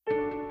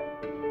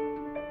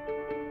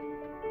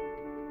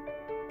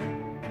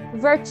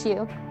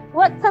Virtue.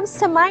 What comes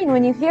to mind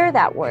when you hear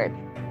that word?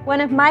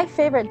 One of my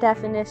favorite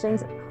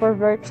definitions for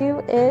virtue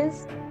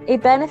is a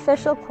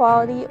beneficial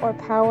quality or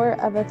power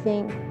of a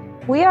thing.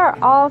 We are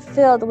all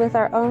filled with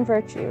our own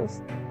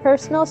virtues,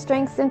 personal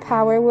strengths and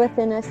power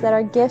within us that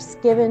are gifts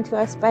given to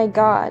us by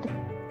God.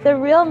 The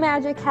real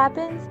magic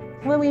happens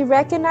when we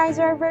recognize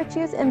our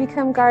virtues and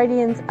become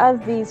guardians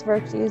of these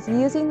virtues,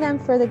 using them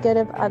for the good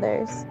of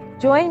others.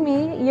 Join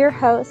me, your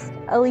host,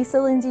 Elisa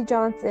Lindsay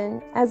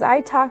Johnson, as I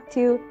talk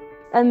to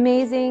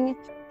amazing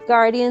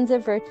guardians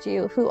of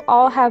virtue who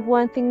all have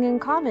one thing in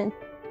common: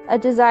 a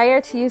desire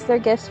to use their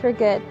gifts for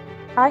good.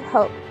 I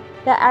hope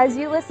that as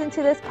you listen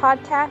to this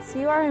podcast,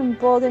 you are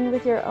emboldened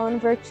with your own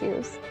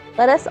virtues.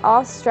 Let us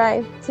all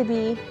strive to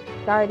be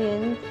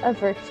guardians of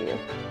virtue.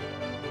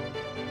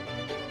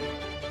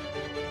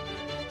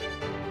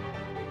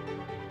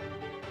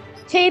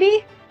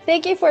 Katie,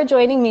 thank you for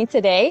joining me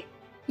today.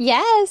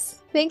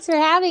 Yes, thanks for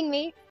having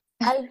me.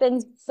 I've been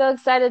so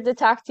excited to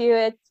talk to you.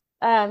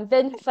 It's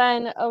been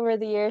fun over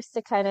the years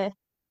to kind of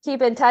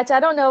keep in touch. I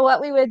don't know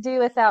what we would do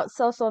without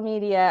social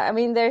media. I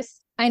mean,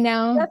 there's I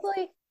know.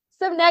 definitely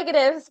some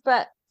negatives,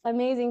 but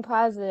amazing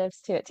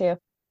positives to it too.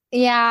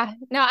 Yeah.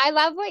 No, I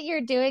love what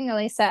you're doing,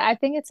 Elisa. I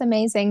think it's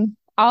amazing.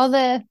 All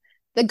the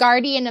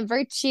guardian of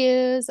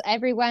virtues,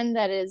 everyone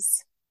that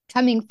is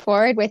coming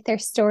forward with their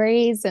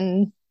stories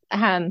and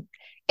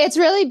it's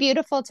really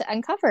beautiful to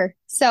uncover.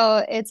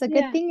 So it's a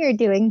good Yeah, thing you're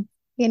doing,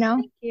 you know?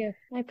 thank you.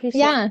 I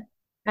appreciate it. Yeah.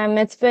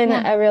 It's been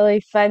Yeah. a really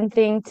fun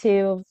thing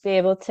to be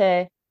able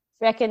to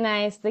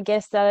recognize the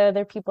gifts that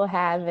other people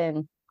have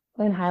and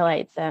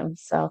highlight them.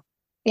 So,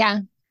 Yeah.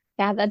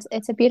 Yeah,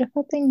 it's a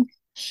beautiful thing.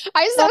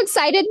 I'm uh, so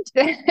excited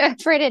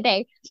for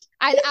today.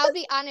 I'll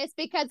be honest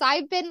because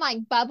I've been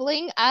like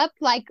bubbling up,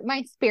 like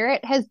my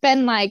spirit has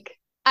been like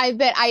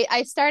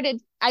I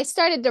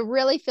started to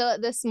really feel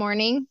it this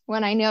morning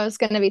when I knew I was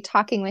going to be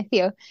talking with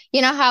you.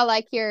 You know how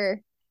like your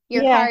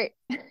yeah,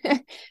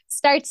 heart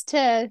starts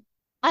to,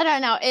 I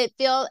don't know, it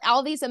feel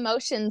all these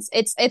emotions.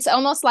 It's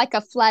almost like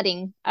a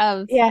flooding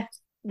of yeah.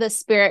 the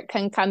spirit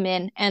can come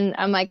in and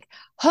I'm like,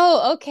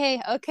 "Oh,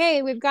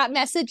 okay, we've got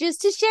messages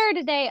to share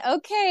today.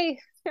 Okay."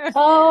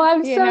 Oh,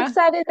 I'm You so know?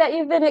 excited that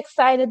you've been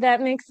excited.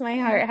 That makes my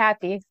heart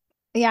happy.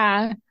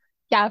 Yeah.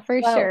 Yeah, for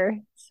Well, sure.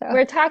 So,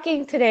 we're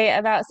talking today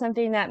about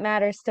something that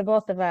matters to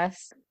both of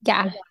us.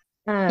 yeah.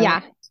 Um,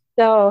 Yeah.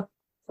 so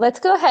let's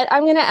go ahead.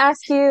 I'm going to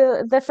ask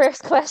you the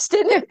first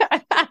question.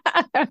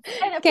 And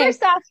Okay.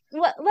 first off,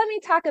 let me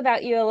talk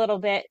about you a little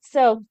bit.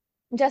 So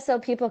just so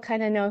people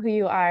kind of know who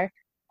you are.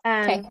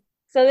 Okay. Um,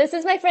 so this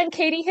is my friend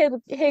Katie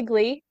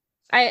Higley.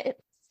 I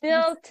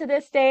still to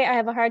this day I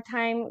have a hard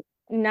time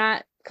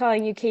not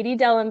calling you Katie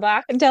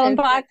Dellenbach Dylan because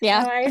Block. that's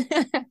Yeah.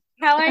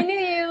 how I knew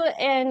you.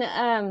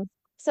 And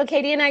so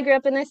Katie and I grew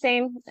up in the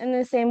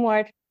same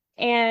ward,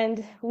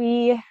 and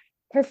we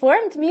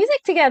performed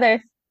music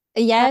together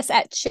Yes,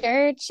 at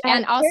church at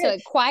and also church.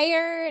 at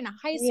choir in a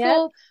high Yep.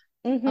 school.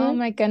 Oh Mm-hmm.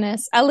 my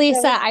goodness.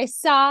 Elisa,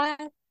 So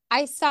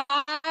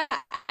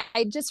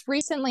I just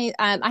recently,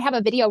 I have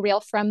a video reel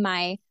from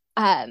my,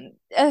 um,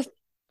 uh,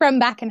 from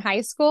back in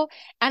high school.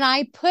 And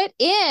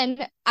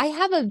I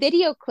have a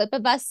video clip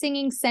of us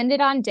singing Send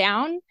It On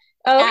Down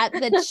oh at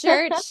the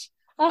church.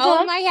 Oh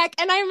uh-huh. my heck.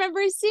 And I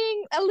remember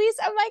seeing Elise.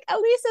 I'm like,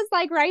 Elisa's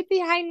like right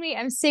behind me.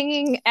 I'm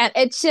singing. And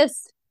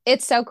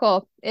it's so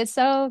cool. It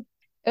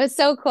was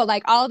so cool.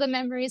 Like all the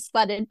memories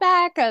flooded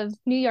back of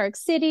New York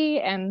City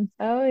and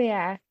Oh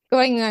yeah.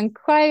 going on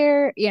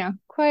choir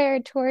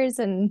tours,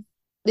 and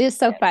it was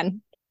so Yep.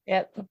 fun.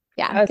 Yep.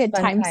 Yeah, That was good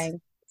fun times.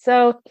 time.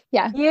 So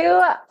Yeah.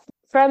 you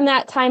from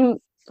that time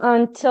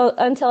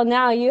until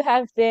now, you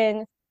have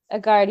been a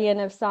guardian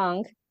of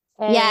song.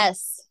 And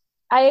Yes.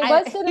 I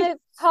I was gonna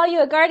call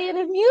you a guardian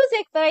of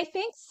music, but I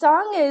think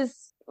song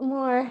is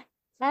more,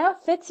 I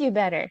don't fits you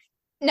better.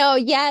 No,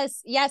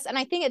 yes, yes, and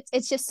I think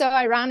it's just so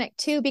ironic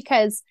too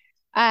because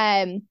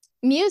um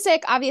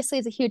music obviously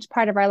is a huge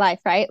part of our life,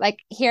 right? Like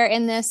here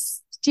in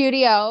this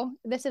studio,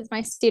 this is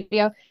my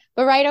studio,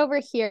 but right over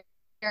here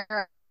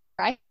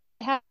I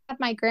have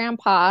my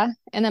grandpa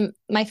and then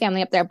my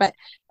family up there, but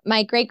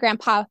my great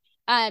grandpa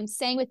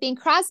sang with Bing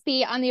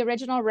Crosby on the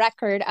original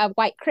record of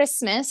White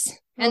Christmas.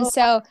 And Oh,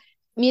 so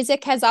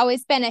music has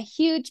always been a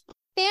huge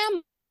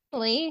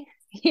family,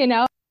 you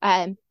know,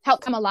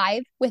 help come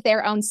alive with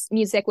their own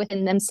music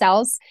within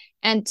themselves.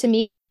 And to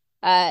me,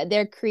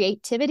 their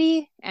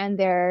creativity and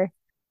their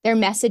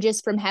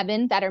messages from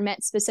heaven that are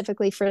meant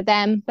specifically for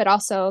them, but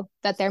also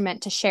that they're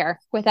meant to share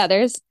with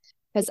others.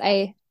 Because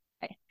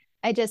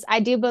I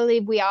do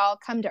believe we all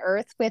come to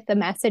earth with a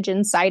message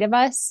inside of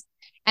us.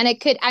 And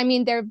it could, I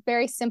mean, they're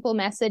very simple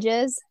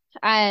messages.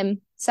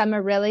 Some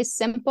are really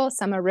simple,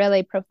 some are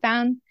really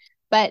profound,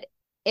 but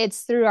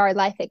it's through our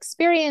life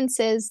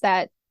experiences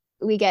that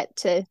we get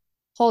to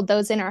hold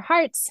those in our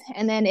hearts.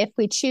 And then if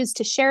we choose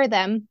to share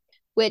them,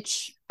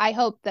 which I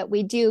hope that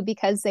we do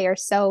because they are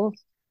so,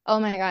 oh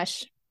my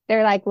gosh,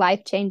 they're like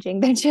life changing.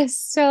 They're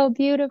just so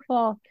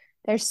beautiful.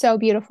 They're so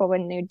beautiful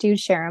when you do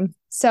share them.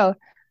 So,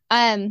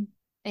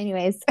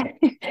 anyways,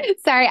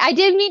 sorry, I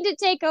didn't mean to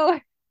take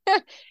over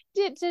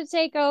to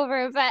take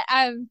over, but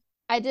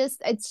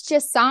it's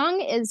just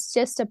song is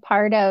just a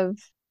part of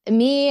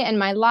me and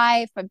my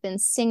life. I've been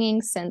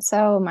singing since,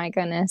 oh my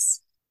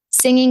goodness,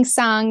 singing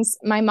songs.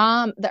 My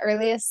mom, the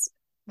earliest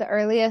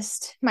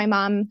my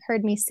mom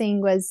heard me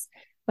sing was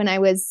when I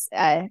was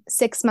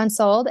 6 months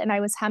old, and I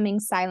was humming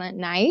Silent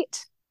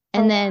Night.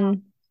 And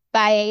then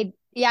by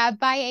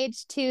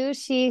age 2,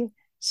 she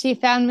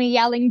found me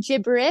yelling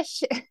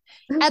gibberish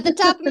at the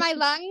top of my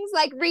lungs,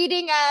 like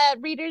reading a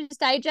Reader's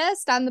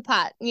Digest on the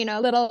pot,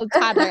 little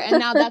toddler. And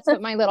now that's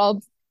what my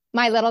little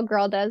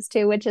girl does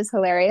too, which is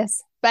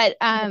hilarious. But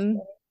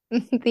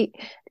the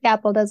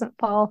apple doesn't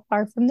fall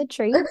far from the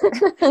tree.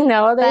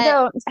 No, they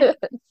don't.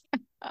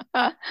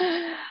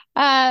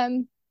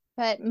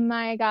 But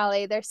my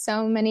golly, there's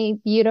so many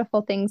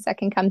beautiful things that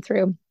can come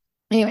through.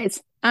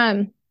 Anyways,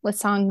 with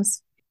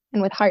songs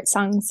and with heart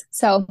songs.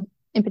 So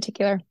in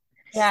particular.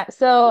 Yeah.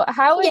 So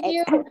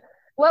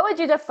what would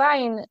you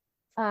define,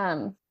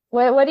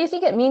 what do you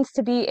think it means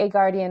to be a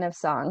guardian of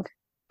song?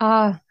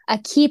 A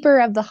keeper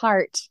of the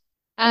heart.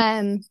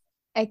 A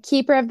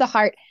keeper of the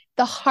heart.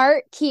 The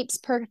heart keeps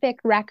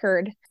perfect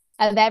record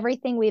of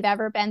everything we've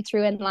ever been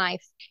through in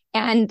life.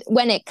 And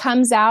when it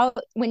comes out,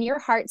 when your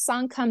heart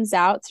song comes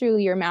out through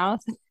your mouth,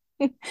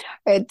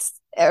 it's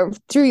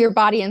through your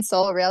body and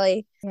soul,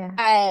 really.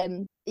 Yeah.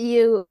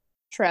 You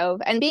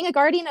trove. And being a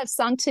guardian of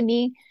song to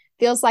me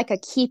feels like a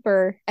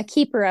keeper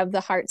of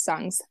the heart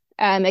songs,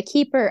 a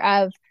keeper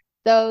of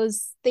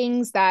those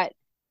things that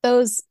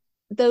those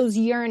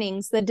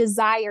yearnings, the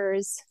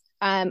desires,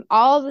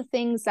 all the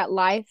things that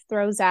life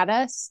throws at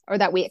us or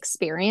that we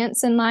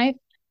experience in life.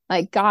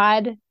 Like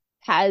God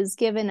has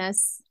given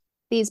us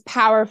these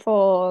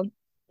powerful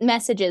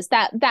messages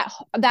that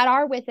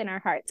are within our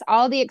hearts,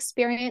 all the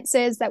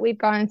experiences that we've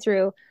gone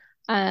through,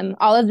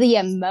 all of the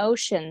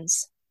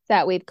emotions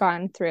that we've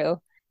gone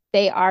through,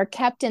 they are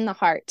kept in the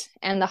heart.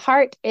 And the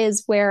heart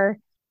is where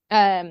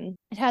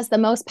it has the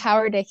most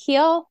power to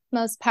heal,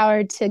 most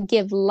power to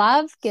give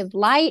love, give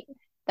light,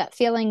 that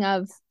feeling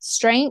of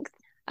strength.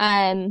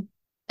 And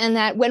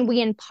that when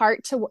we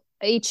impart to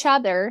each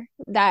other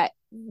that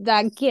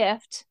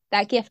gift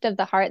of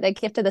the heart, that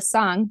gift of the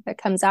song that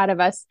comes out of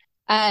us,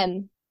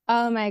 oh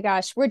my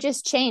gosh, we're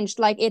just changed.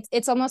 Like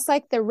it's almost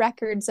like the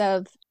records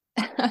of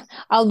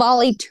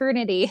all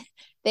eternity.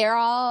 They're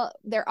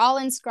all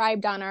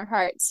inscribed on our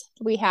hearts.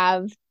 We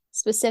have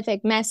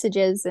specific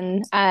messages,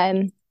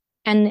 and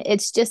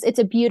it's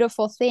a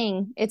beautiful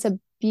thing. It's a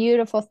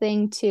beautiful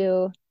thing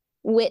to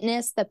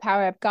witness the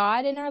power of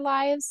God in our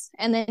lives,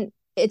 and then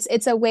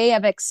it's a way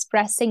of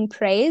expressing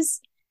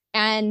praise.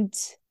 And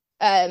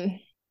oh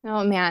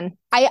man,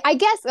 I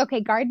guess,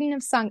 okay, guardian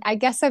of song, I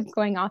guess I'm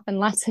going off in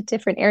lots of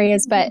different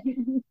areas, but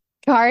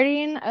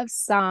guardian of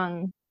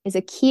song is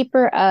a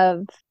keeper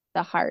of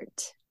the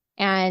heart,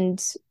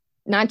 and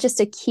not just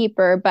a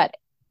keeper, but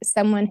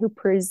someone who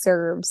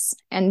preserves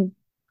and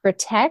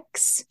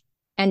protects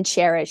and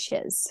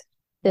cherishes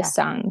the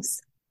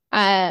songs.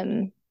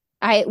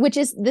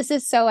 This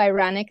is so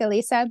ironic,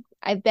 Elisa.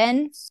 I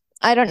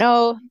don't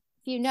know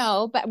if you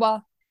know, but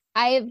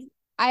I've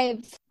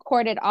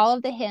recorded all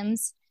of the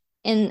hymns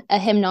in a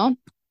hymnal,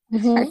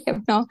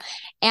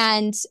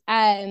 and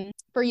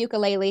for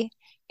ukulele.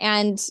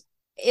 And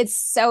it's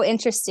so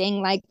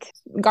interesting, like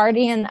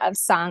guardian of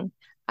song.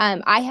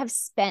 I have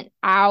spent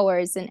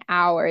hours and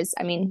hours.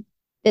 I mean,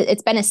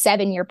 it's been a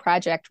 7-year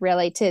project,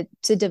 really,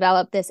 to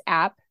develop this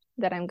app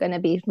that I'm going to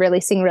be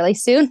releasing really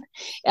soon,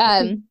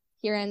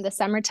 here in the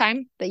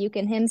summertime, the You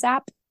Can Hymns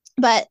app.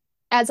 But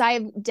as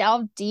I've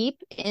delved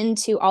deep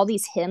into all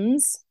these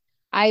hymns,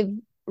 I've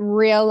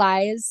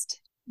realized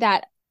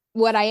that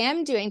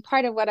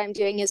part of what I'm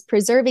doing is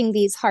preserving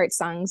these heart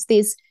songs,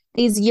 these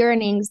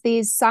yearnings,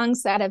 these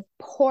songs that have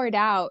poured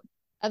out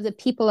of the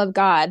people of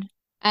God,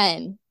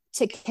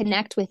 to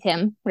connect with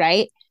him,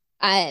 right?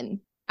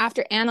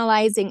 After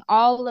analyzing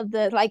all of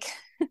the, like,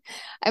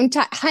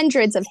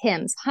 hundreds of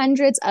hymns,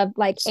 hundreds of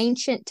like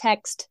ancient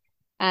text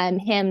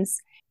hymns.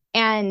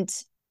 And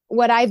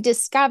what I've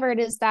discovered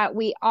is that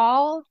we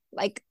all,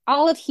 like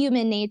all of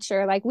human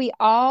nature, like we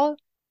all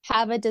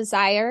have a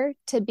desire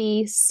to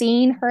be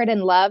seen, heard,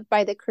 and loved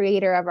by the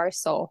creator of our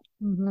soul.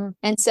 Mm-hmm.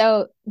 And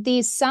so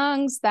these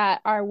songs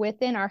that are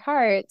within our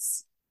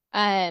hearts,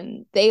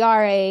 they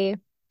are a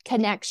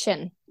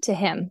connection to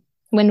him.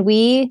 When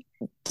we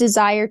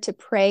desire to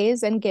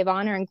praise and give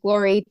honor and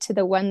glory to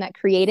the one that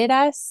created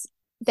us,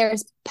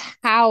 there's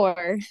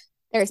power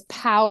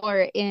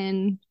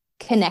in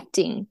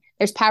connecting.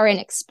 There's power in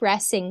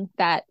expressing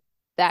that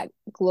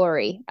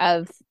glory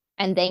of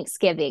and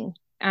thanksgiving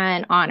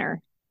and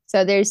honor.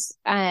 So there's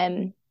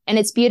and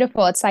it's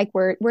beautiful. It's like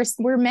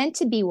we're meant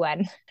to be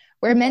one.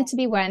 We're meant to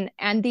be one.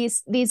 And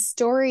these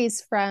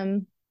stories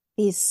from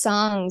these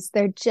songs,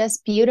 they're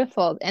just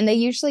beautiful. And they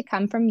usually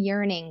come from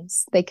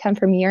yearnings. They come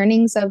from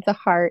yearnings of the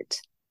heart.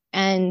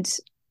 And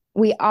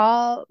we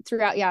all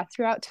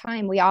throughout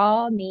time, we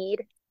all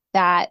need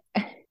that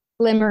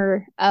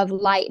glimmer of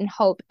light and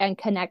hope and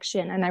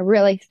connection. And I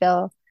really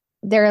feel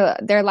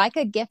they're like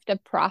a gift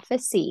of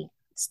prophecy,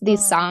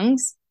 these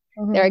songs.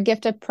 They're a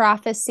gift of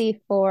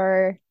prophecy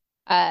for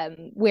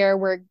where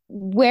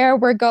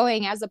we're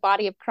going as a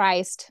body of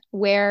Christ,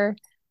 where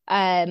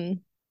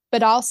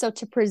but also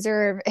to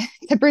preserve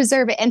to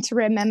preserve it and to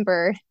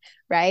remember,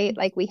 right?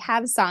 Like we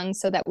have songs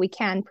so that we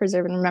can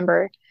preserve and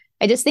remember.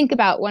 I just think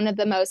about one of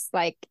the most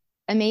like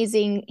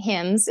amazing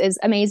hymns is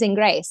Amazing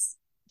Grace,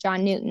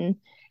 John Newton,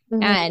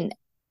 and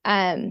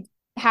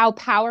how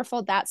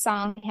powerful that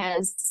song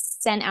has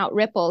sent out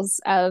ripples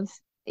of,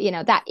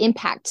 that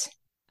impact.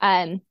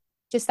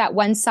 Just that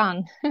one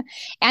song.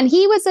 And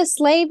he was a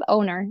slave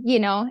owner,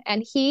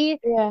 and he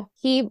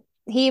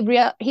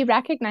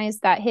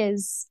recognized that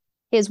his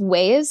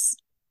ways,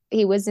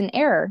 he was in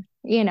error,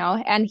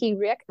 and he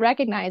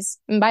recognized,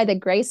 and by the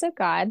grace of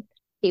God,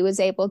 he was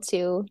able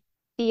to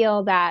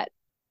feel that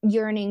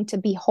yearning to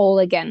be whole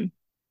again,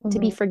 to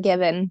be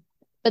forgiven.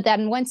 But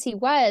then once he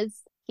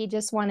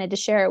just wanted to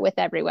share it with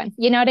everyone.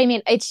 You know what I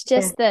mean? It's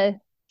just the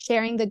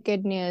sharing the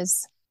good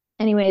news.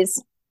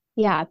 Anyways,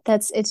 yeah,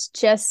 it's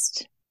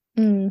just,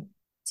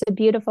 it's a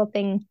beautiful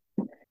thing.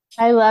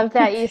 I love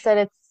that you said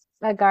it's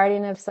a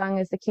guardian of song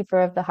is the keeper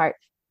of the heart.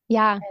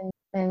 Yeah.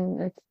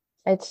 And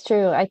it's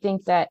true. I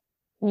think that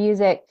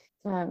music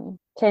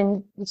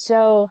can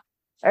show,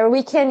 or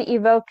we can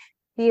evoke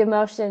the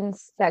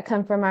emotions that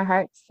come from our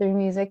hearts through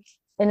music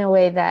in a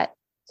way that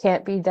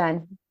can't be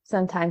done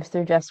sometimes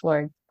through just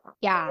words.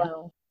 Yeah.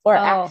 Or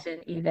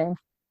action even.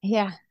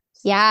 Yeah.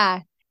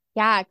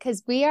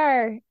 Because we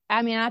are,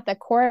 at the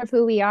core of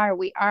who we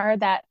are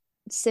that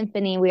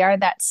symphony, we are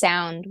that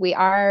sound, we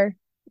are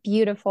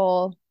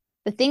beautiful.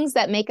 The things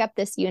that make up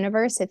this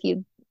universe,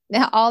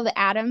 all the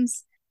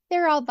atoms,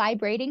 they're all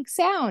vibrating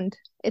sound.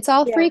 It's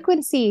all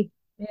frequency.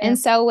 Yeah. And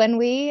so when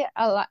we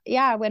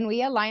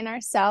align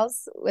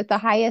ourselves with the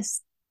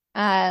highest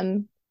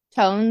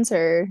tones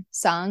or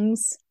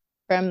songs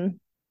from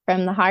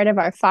the heart of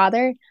our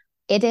Father,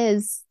 it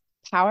is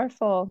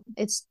powerful.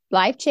 It's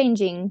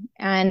life-changing,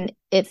 and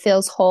it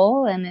feels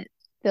whole, and it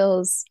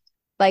feels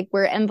like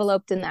we're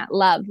enveloped in that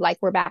love, like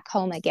we're back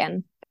home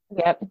again.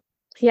 Yep.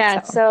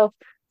 Yeah. So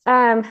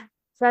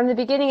from the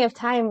beginning of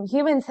time,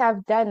 humans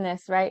have done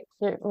this, right?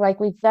 Like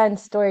we've done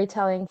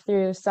storytelling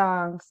through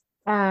songs.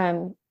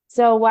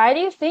 So why do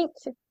you think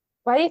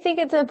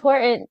it's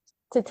important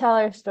to tell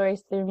our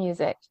stories through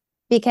music?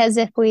 Because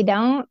if we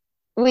don't,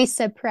 we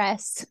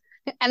suppress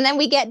and then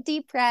we get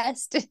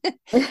depressed.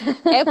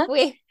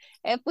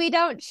 If we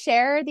don't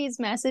share these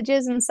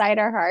messages inside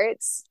our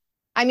hearts,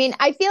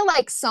 I feel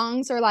like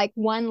songs are like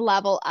one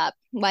level up.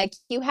 Like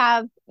you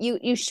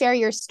share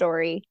your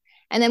story,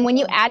 and then when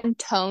you add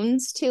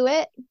tones to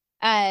it,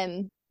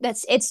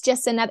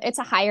 it's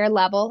a higher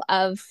level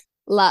of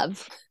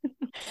love,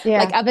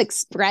 like of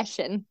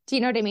expression. Do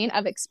you know what I mean?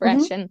 Of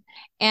expression.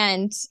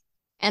 And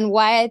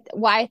why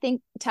I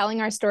think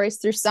telling our stories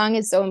through song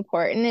is so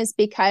important is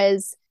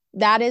because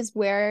that is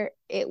where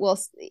it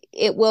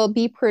will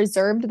be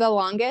preserved the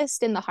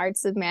longest in the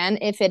hearts of man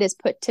if it is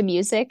put to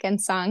music and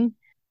sung.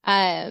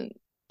 You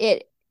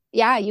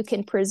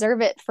can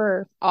preserve it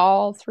for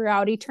all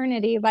throughout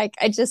eternity. Like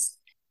I've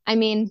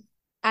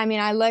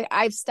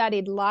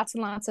studied lots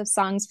and lots of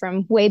songs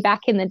from way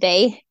back in the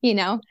day,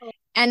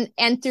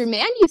 and through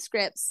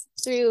manuscripts,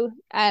 through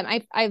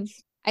I've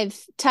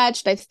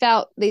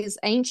felt these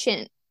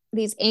ancient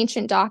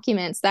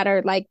documents that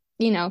are like,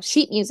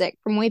 sheet music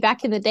from way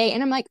back in the day.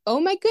 And I'm like, oh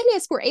my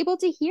goodness, we're able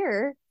to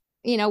hear,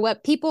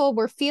 what people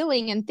were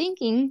feeling and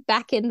thinking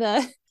back in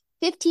the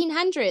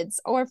 1500s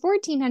or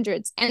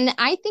 1400s. And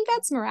I think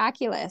that's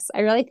miraculous. I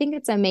really think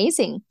it's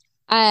amazing.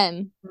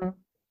 I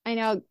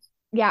know.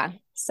 Yeah.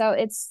 So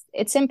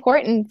it's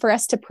important for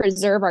us to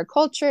preserve our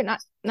culture.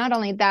 Not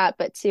only that,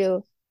 but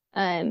to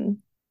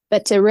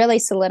really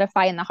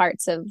solidify in the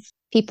hearts of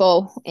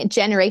people in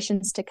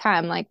generations to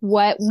come, like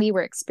what we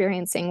were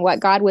experiencing,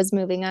 what God was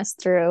moving us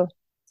through.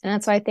 And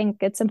that's why I think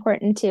it's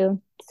important to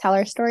tell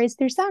our stories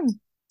through song.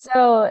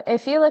 So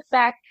if you look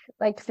back,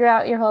 like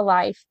throughout your whole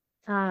life,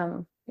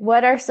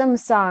 what are some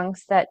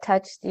songs that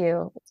touched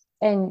you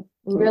and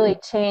really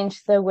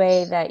changed the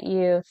way that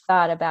you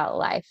thought about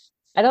life?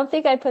 I don't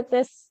think I put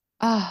this.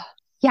 Oh,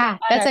 yeah,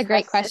 that's a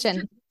great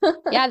question.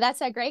 Yeah,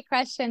 that's a great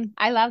question.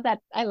 I love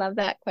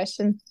that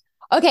question.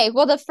 Okay,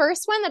 well, the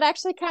first one that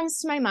actually comes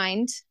to my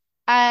mind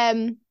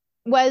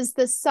was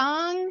the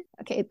song.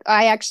 Okay,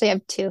 I actually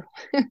have two.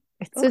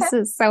 This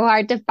is so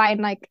hard to find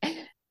like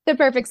the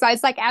perfect song.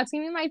 It's like asking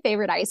me my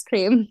favorite ice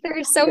cream.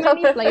 There's so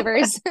many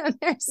flavors.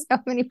 There's so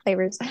many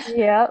flavors.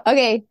 Yeah.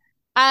 Okay.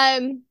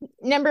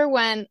 Number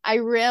one, I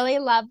really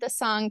love the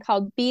song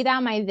called "Be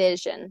Thou My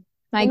Vision."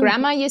 My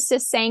grandma used to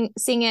sing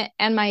it,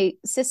 and my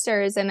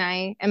sisters and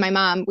I and my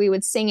mom, we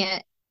would sing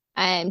it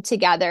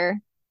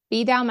together.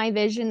 Be thou my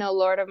vision, O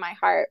Lord of my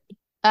heart.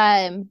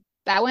 That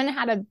one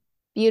had a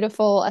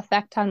beautiful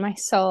effect on my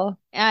soul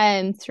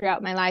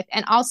throughout my life.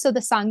 And also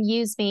the song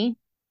Use Me.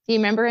 Do you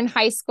remember in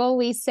high school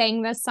we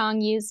sang the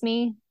song Use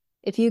Me?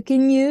 If you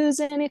can use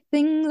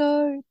anything,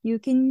 Lord, you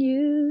can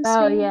use me.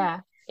 Oh,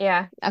 yeah.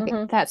 Yeah.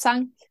 Okay, that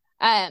song.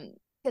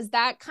 Because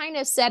that kind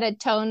of set a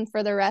tone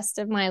for the rest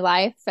of my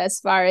life as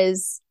far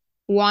as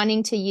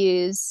wanting to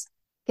use,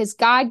 because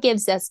God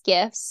gives us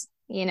gifts,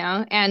 you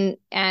know, and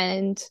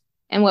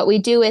what we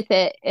do with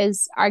it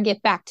is our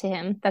gift back to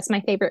him. That's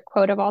my favorite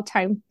quote of all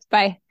time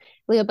by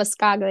Leo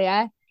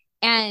Buscaglia.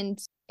 And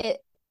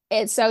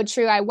it's so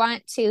true. I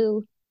want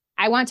to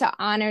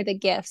honor the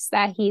gifts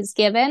that he's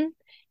given.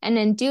 And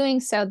in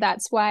doing so,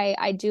 that's why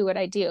I do what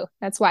I do.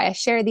 That's why I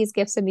share these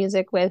gifts of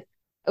music with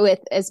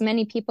as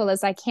many people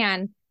as I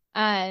can.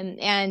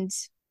 And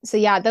so,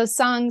 yeah, those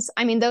songs,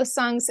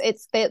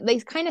 they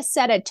kind of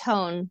set a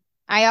tone.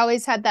 I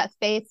always had that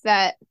faith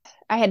that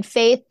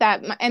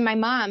and my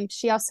mom,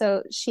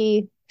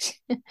 she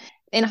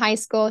in high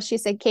school, she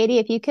said, Katie,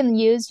 if you can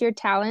use your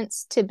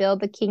talents to build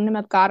the kingdom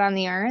of God on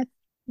the earth,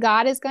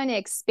 God is going to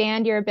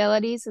expand your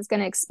abilities, is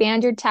going to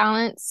expand your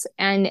talents,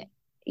 and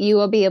you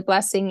will be a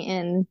blessing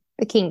in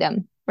the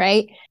kingdom,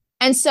 right?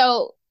 And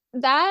so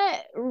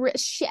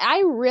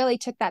I really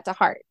took that to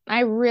heart.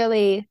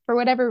 For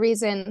whatever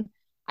reason,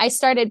 I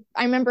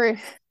remember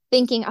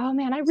thinking, oh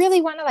man, I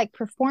really want to like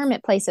perform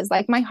at places.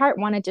 Like my heart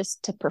wanted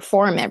just to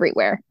perform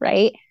everywhere,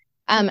 right?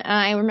 And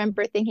I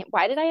remember thinking,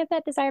 why did I have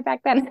that desire back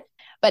then?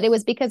 But it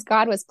was because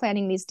God was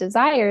planting these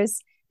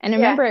desires. And I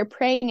remember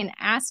praying and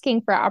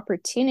asking for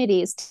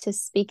opportunities to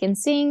speak and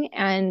sing.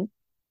 And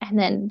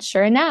then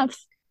sure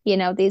enough, you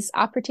know, these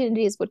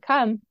opportunities would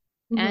come.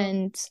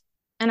 And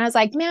I was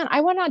like, man, I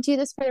want to do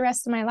this for the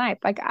rest of my life.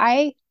 Like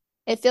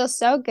it feels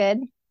so good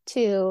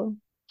to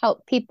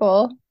help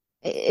people.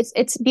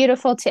 It's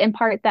beautiful to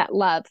impart that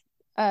love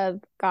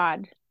of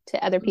God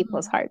to other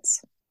people's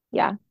hearts.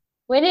 Yeah.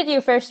 When did you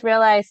first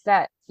realize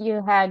that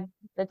you had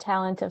the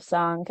talent of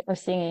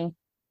singing?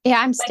 Yeah,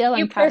 I'm still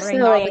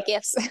uncovering all the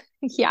gifts.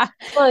 Yeah.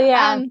 Well,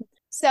 yeah.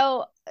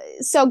 So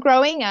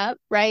growing up,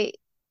 right,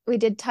 we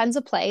did tons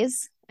of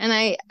plays. And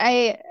I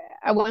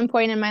at one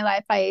point in my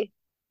life, I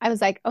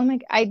was like, oh my,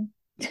 I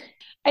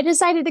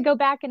decided to go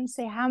back and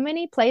say, how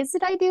many plays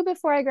did I do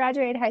before I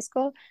graduated high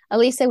school?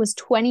 Elisa, was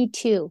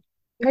 22.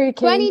 Are you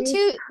kidding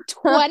me?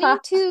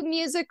 22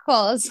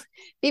 musicals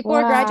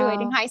before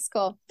graduating high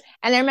school.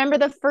 And I remember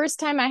the first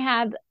time I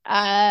had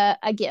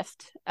a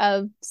gift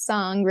of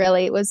song,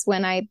 really, it was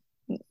when I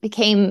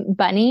became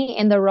Bunny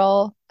in the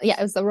role. Yeah,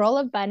 it was the role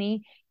of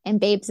Bunny in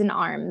Babes in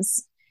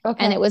Arms.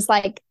 Okay. And it was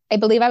like, I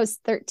believe I was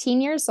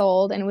 13 years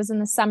old, and it was in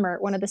the summer,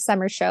 one of the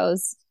summer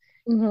shows.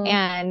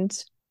 And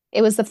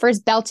it was the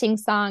first belting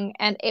song,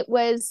 and it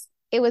was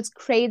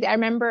crazy. I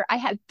remember I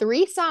had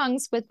 3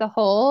 songs with the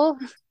whole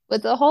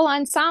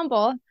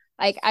ensemble.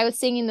 Like I was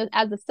singing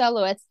as a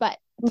soloist, but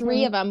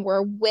 3 of them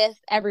were with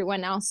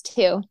everyone else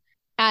too.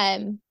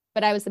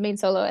 But I was the main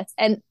soloist.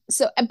 And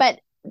so, but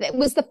it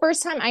was the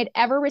first time I'd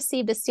ever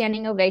received a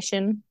standing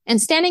ovation.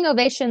 And standing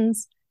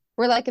ovations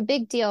were like a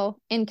big deal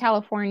in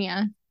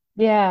California.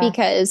 Yeah.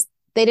 Because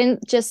they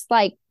didn't just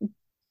like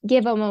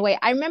give them away.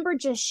 I remember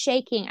just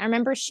shaking. I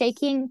remember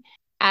shaking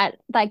at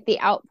like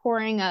the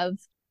outpouring of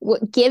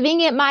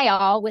giving it my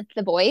all with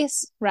the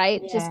voice,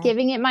 right? Yeah. Just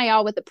giving it my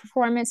all with the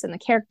performance and the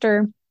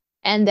character,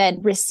 and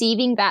then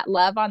receiving that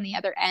love on the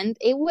other end.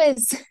 I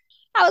was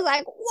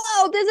like,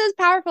 whoa, this is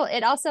powerful.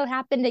 It also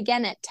happened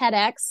again at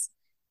TEDx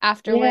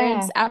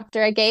afterwards,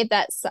 after I gave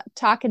that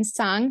talk and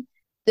sung.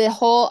 The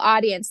whole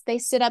audience, they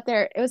stood up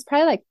there. It was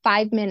probably like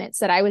 5 minutes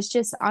that I was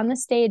just on the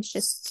stage,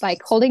 just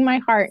like holding my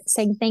heart,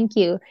 saying thank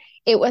you.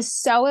 It was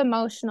so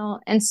emotional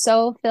and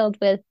so filled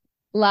with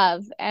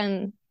love.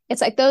 And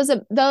it's like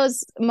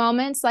those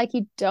moments, like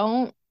you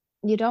don't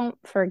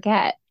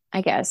forget,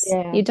 I guess.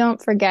 Yeah. You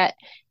don't forget.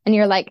 And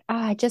you're like,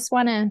 I just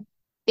want to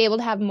be able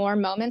to have more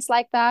moments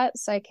like that.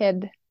 So I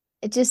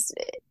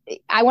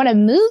want to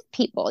move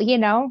people, you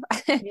know?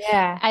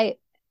 Yeah.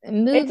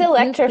 It's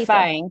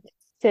electrifying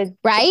to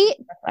right?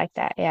 Like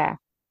that. Yeah.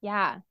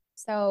 Yeah.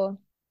 So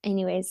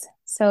anyways,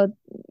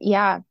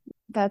 yeah,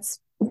 those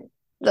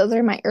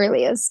are my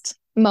earliest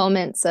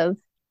moments of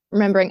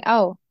remembering,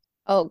 oh,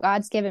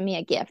 God's given me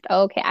a gift.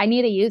 Oh, okay, I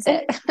need to use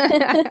it.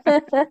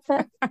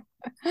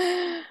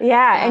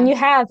 Yeah, and you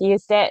have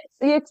used it.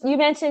 You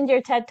mentioned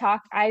your TED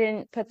Talk. I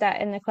didn't put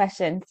that in the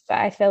questions, but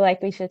I feel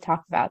like we should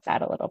talk about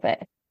that a little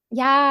bit.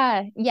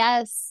 Yeah,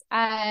 yes.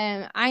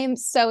 I am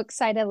so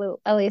excited,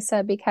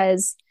 Elisa,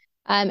 because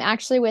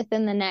actually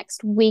within the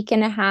next week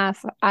and a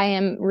half, I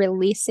am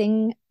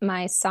releasing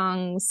my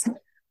songs.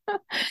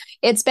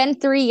 It's been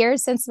 3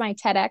 years since my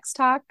TEDx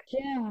talk.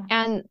 Yeah.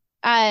 And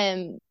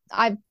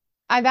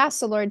I've asked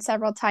the Lord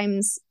several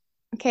times,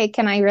 okay,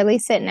 can I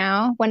release it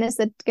now? When is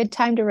the good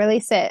time to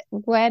release it?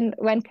 When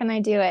can I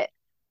do it?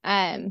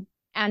 And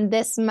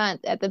this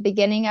month, at the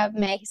beginning of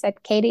May, he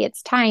said, Katie,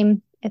 it's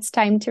time. It's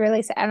time to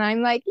release it. And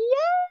I'm like,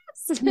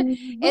 yes.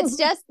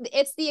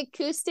 It's the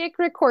acoustic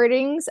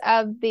recordings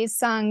of these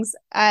songs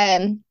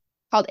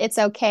called It's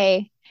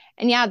Okay.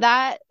 And yeah,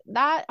 that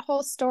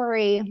whole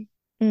story,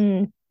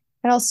 as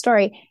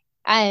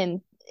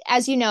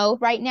you know,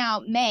 right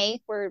now,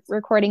 May, we're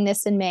recording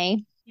this in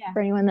May. Yeah.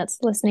 For anyone that's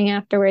listening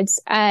afterwards,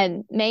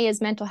 May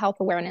is Mental Health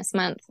Awareness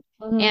Month.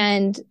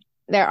 And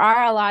there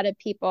are a lot of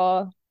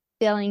people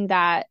feeling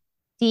that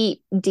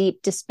deep,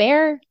 deep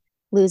despair,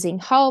 losing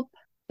hope,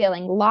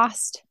 feeling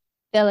lost,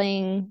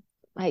 feeling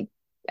like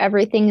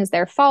everything is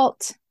their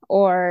fault,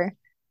 or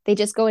they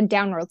just go in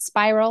downward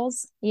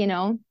spirals,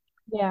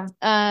 Yeah.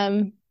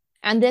 And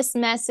this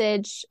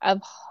message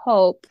of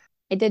hope,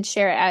 I did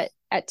share it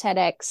at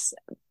TEDx,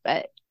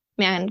 but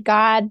man,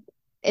 God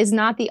is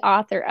not the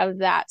author of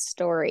that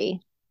story.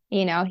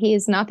 He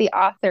is not the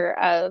author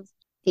of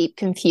deep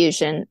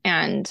confusion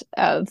and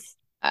of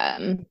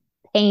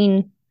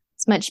pain,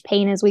 as much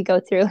pain as we go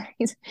through.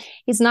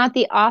 He's not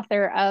the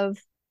author of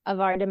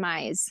our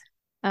demise.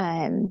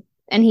 And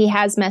he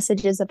has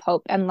messages of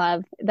hope and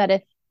love that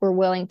if we're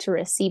willing to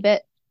receive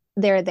it,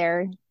 they're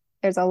there.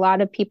 There's a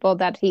lot of people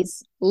that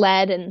he's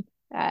led and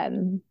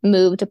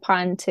moved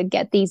upon to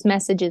get these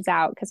messages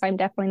out, because I'm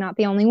definitely not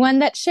the only one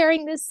that's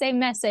sharing this same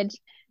message.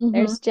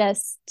 There's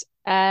just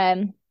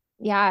I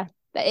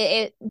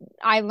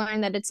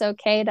learned that it's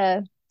okay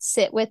to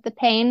sit with the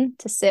pain,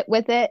 to sit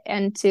with it,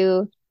 and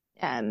to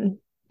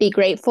be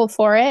grateful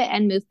for it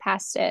and move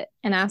past it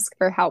and ask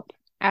for help.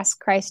 Ask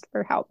Christ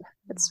for help.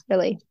 It's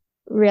really,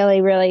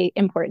 really, really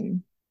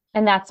important.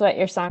 And that's what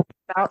your song is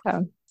about.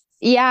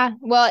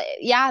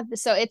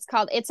 So it's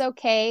called It's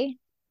Okay.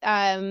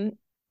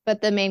 But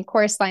the main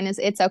chorus line is,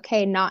 it's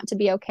okay not to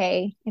be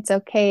okay. It's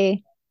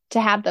okay to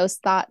have those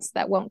thoughts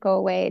that won't go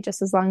away,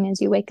 just as long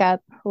as you wake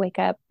up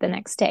the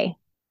next day.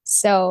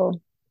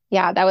 So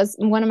yeah, that was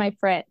one of my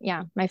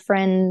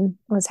friend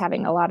was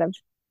having a lot of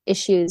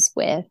issues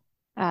with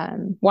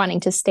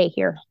wanting to stay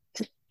here.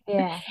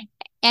 Yeah.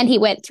 And he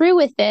went through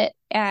with it,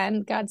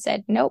 and God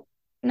said, nope,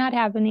 not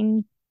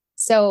happening.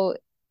 So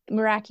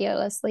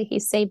miraculously, he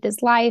saved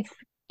his life.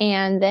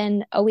 And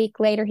then a week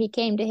later, he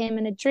came to him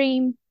in a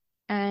dream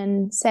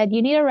and said,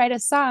 you need to write a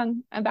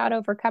song about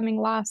overcoming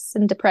loss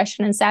and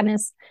depression and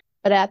sadness.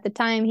 But at the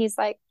time, he's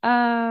like,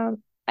 I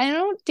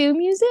don't do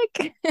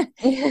music.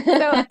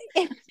 So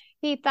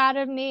he thought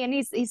of me, and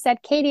he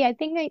said, Katie, I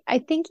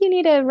think you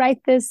need to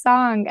write this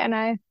song.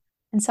 And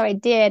so I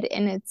did.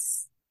 And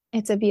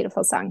it's a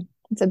beautiful song.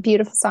 It's a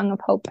beautiful song of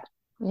hope.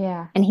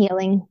 Yeah. And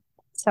healing.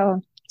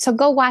 So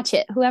go watch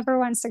it. Whoever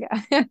wants to go.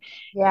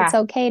 Yeah. It's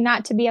okay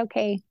not to be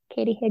okay.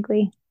 Katie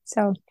Higley.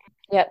 So.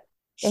 Yep.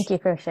 Thank you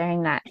for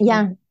sharing that.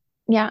 Yeah.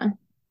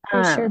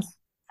 For sure.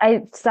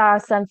 I saw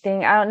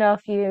something. I don't know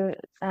if you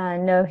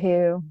know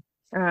who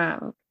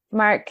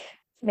Mark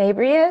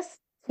Mabry is.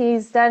 He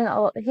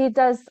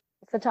does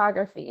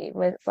photography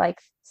with like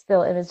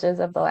still images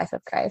of the life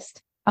of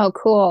Christ. Oh,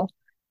 cool.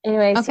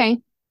 Anyways, okay.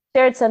 He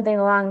shared something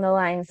along the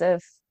lines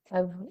of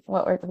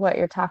what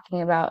you're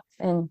talking about,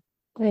 and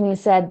when you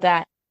said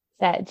that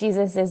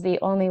Jesus is the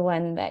only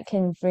one that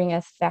can bring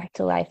us back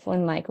to life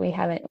when like we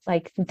haven't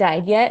like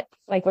died yet,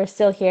 like we're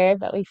still here,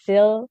 but we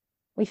feel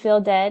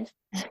dead.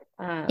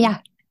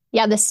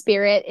 The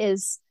spirit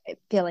is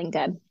feeling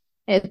dead.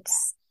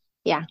 It's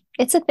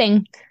a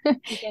thing.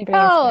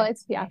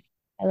 It's I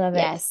love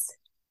it.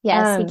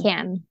 Yes, he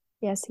can.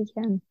 Yes, he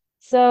can.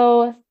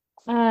 So,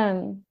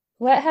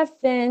 what has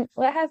been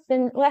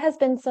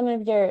some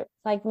of your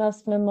like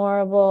most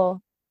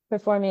memorable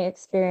performing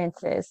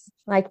experiences,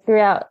 like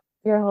throughout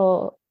your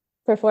whole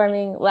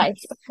performing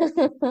life?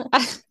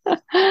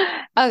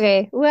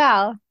 Okay,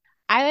 well,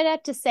 I would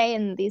have to say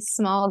in these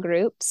small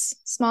groups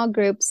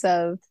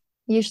of,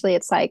 usually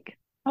it's like,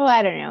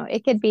 I don't know,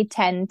 it could be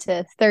 10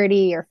 to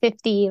 30 or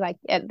 50, like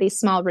at these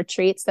small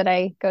retreats that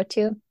I go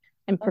to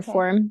and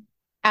perform.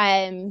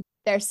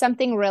 There's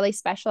something really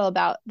special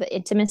about the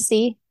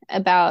intimacy,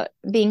 about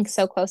being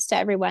so close to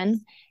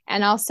everyone.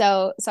 And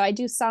also, so I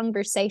do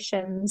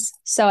songversations.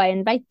 So I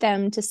invite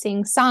them to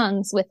sing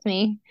songs with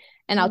me,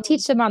 and I'll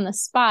teach them on the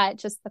spot,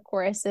 just the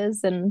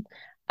choruses. And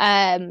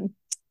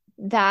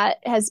that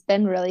has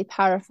been really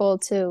powerful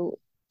to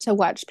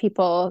watch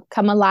people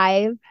come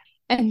alive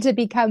and to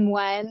become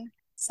one.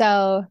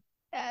 So,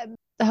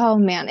 oh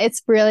man,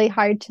 it's really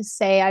hard to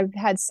say. I've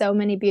had so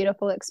many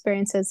beautiful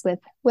experiences with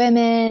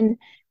women,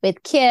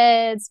 with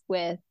kids,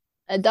 with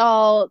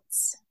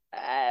adults,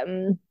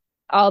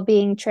 all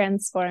being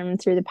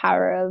transformed through the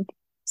power of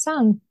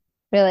song,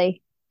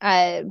 really.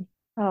 Oh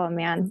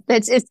man,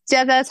 it's just,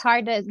 that's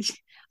hard to,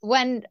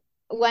 one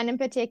in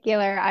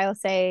particular, I'll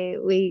say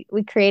we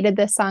created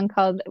this song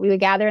called We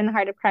Would Gather in the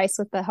Heart of Christ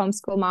with the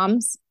homeschool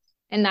moms.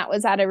 And that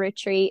was at a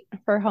retreat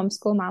for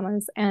homeschool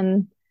mamas.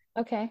 And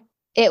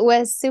it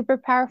was super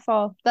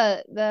powerful.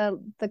 The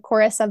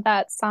chorus of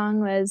that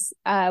song was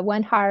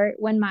one heart,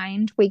 one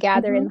mind, we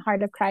gather in the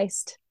heart of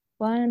Christ.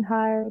 One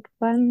heart,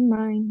 one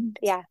mind.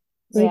 Yeah.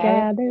 We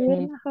gather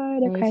in the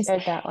heart of Christ.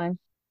 Shared that one.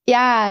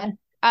 Yeah.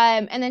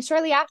 And then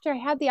shortly after, I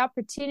had the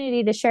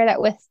opportunity to share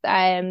that with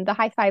the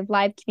High Five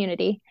Live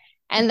community.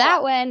 And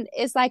that one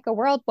is like a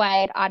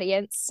worldwide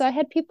audience. So I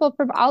had people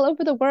from all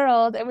over the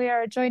world, and we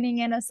were joining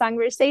in a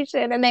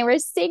songversation, and they were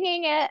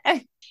singing it.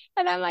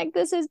 And I'm like,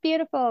 this is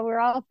beautiful.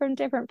 We're all from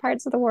different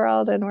parts of the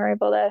world, and we're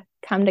able to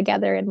come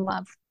together in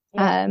love.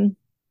 Gather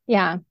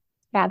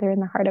in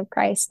the heart of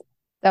Christ.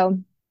 So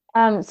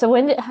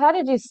how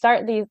did you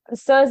start these?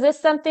 So is this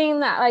something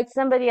that like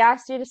somebody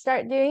asked you to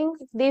start doing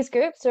these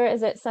groups, or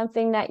is it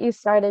something that you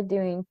started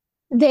doing?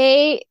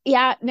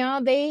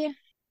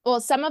 well,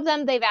 some of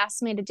them they've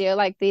asked me to do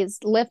like these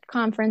lift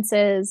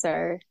conferences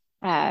or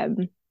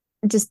um,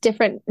 just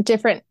different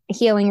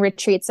healing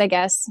retreats, I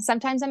guess.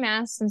 Sometimes I'm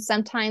asked, and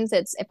sometimes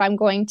it's if I'm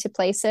going to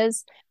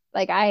places,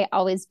 like I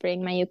always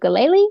bring my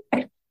ukulele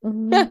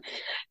Hmm.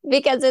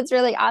 because it's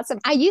really awesome.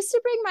 I used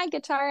to bring my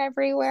guitar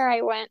everywhere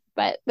I went,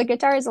 but the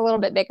guitar is a little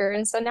bit bigger,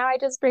 and so now I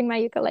just bring my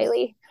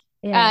ukulele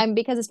Yeah.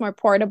 because it's more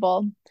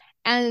portable.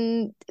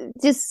 And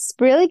just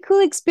really cool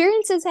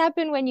experiences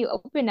happen when you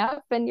open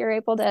up and you're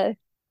able to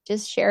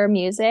just share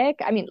music.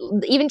 I mean,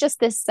 even just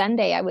this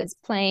Sunday, I was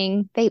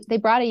playing. They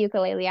brought a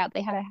ukulele out.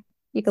 They had a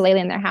ukulele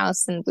in their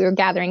house, and we were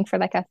gathering for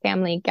like a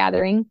family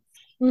gathering,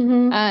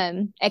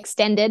 Hmm.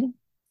 extended,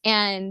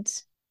 and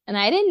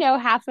I didn't know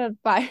half of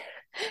my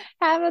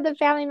half of the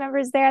family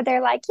members there.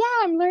 They're like, "Yeah,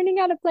 I'm learning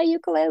how to play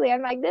ukulele."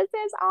 I'm like, "This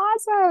is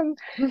awesome!"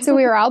 So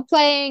we were all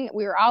playing.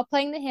 We were all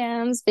playing the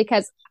hymns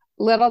because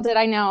little did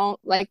I know,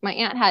 like my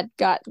aunt had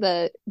got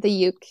the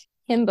uke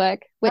hymn book,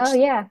 Oh which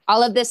yeah.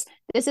 all of this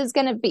is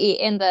going to be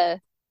in the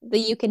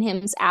Uke and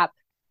Hymns app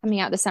coming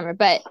out this summer.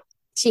 But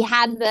she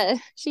had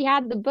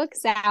the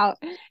books out,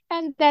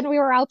 and then we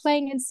were all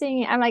playing and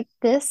singing. I'm like,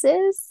 this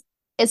is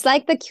it's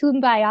like the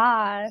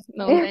kumbaya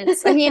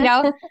moments, you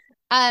know.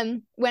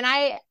 When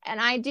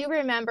I do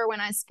remember when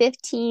I was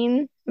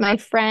 15, my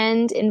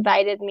friend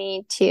invited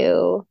me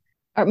to,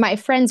 or my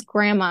friend's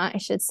grandma, I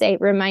should say,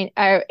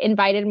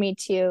 invited me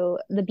to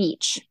the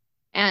beach.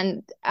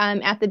 And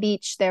at the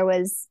beach, there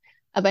was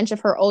a bunch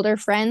of her older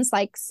friends,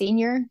 like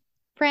senior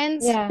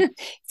friends, Yeah.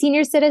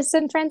 senior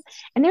citizen friends.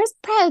 And there's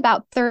probably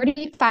about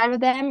 35 of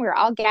them. We are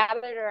all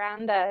gathered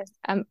around a,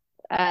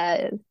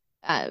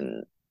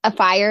 um, a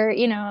fire,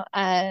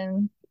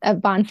 a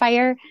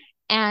bonfire,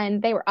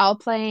 and they were all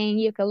playing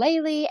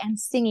ukulele and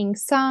singing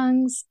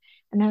songs.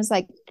 And I was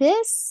like,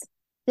 this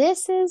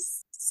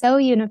is so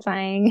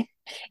unifying.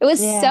 It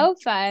was Yeah. so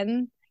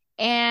fun.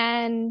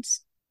 And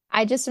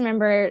I just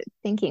remember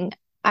thinking,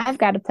 I've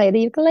got to play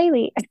the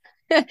ukulele.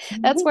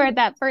 That's where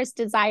that first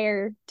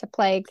desire to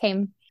play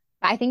came.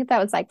 I think that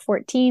was like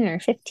 14 or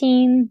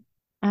 15.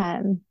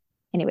 Um,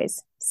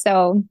 anyways,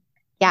 so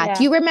yeah. Yeah.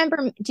 Do you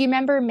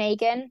remember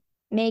Megan?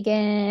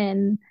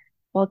 Megan,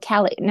 well,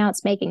 Kelly. Now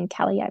it's Megan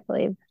Kelly, I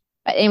believe.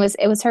 But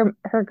it was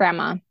her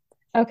grandma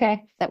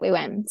Okay. that we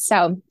went.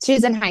 So she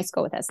was in high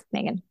school with us,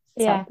 Megan.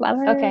 So Yeah. love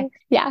her. Okay.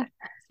 Yeah.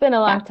 It's been a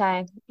Yeah. long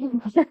time.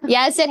 I'm not good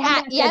Yes, with it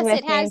has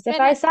names. If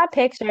been I saw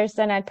pictures,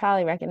 then I'd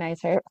probably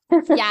recognize her.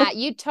 yeah,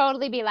 you'd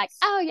totally be like,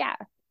 oh yeah,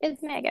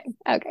 it's Megan.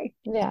 Okay.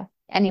 Yeah.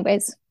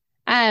 Anyways.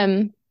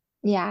 Um,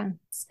 yeah.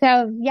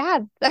 So yeah.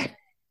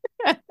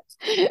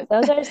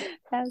 Those are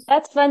That's-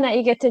 that's fun that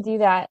you get to do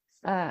that.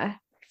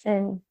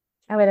 And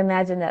I would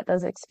imagine that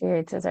those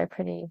experiences are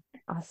pretty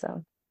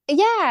awesome.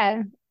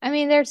 yeah. I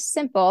mean, they're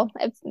simple.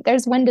 If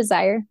there's one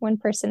desire, one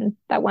person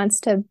that wants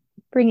to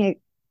bring a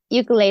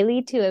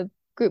ukulele to a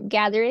group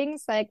gathering,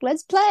 it's like,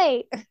 let's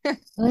play.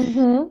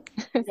 Hmm.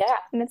 Yeah,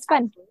 And it's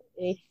fun.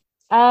 absolutely.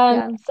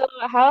 Yeah. So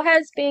how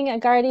has being a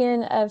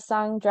guardian of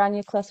song drawn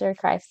you closer to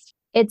Christ?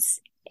 It's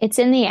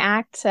in the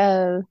act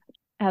of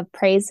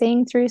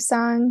praising through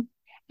song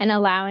and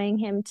allowing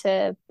him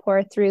to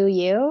pour through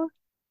you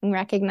and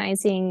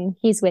recognizing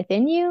he's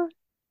within you.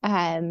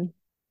 Um,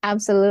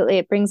 absolutely,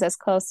 it brings us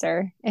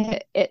closer.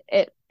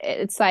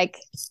 It's like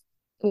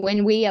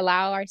when we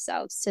allow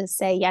ourselves to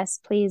say, yes,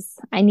 please,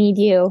 I need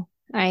you.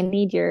 I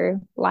need your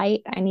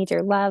light. I need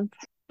your love.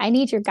 I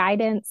need your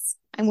guidance.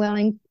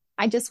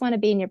 I just want to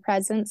be in your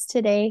presence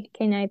today.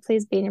 Can I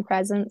please be in your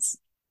presence?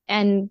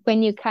 And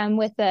when you come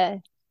with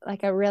a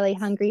really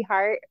hungry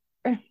heart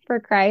for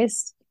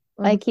Christ,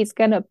 Mhm. like he's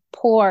going to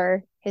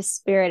pour his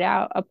spirit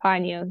out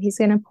upon you. He's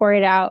going to pour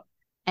it out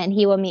and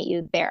he will meet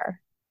you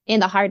there in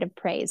the heart of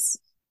praise.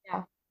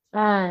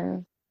 Yeah.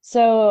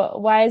 So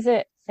why is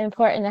it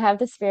important to have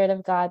the Spirit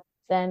of God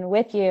then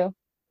with you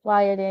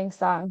while you're doing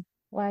song,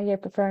 while you're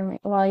performing,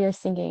 while you're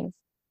singing?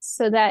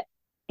 So that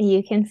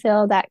you can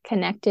feel that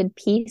connected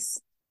peace.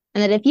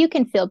 And that if you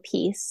can feel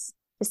peace,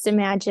 just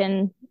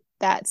imagine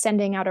that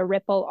sending out a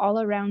ripple all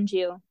around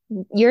you,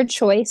 your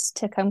choice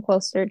to come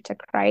closer to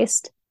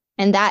Christ.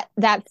 And that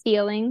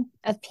feeling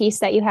of peace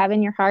that you have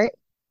in your heart,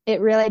 it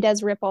really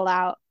does ripple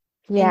out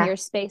in Yeah. your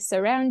space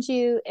around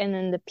you. And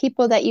then the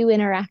people that you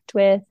interact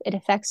with, it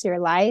affects your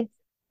life.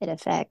 It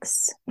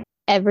affects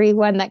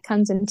everyone that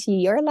comes into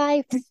your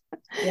life.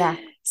 Yeah.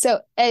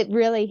 So it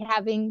really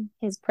having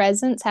his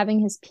presence, having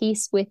his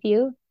peace with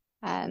you.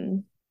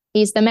 Um,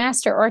 he's the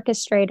master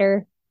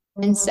orchestrator.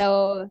 And Mhm.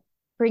 so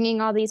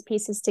bringing all these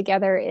pieces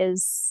together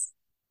is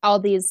all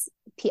these,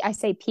 I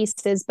say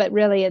pieces, but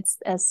really it's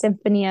a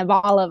symphony of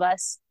all of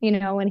us.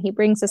 When he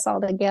brings us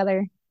all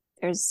together,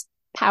 there's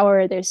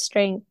power, there's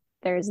strength,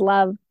 there's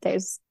love,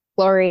 there's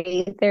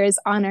glory, there's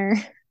honor,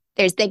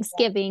 there's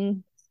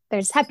thanksgiving,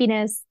 there's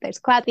happiness, there's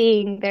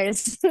clapping,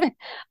 there's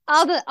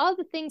all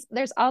the things,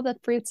 there's all the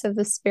fruits of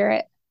the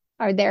spirit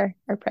are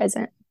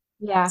present.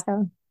 Yeah.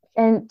 So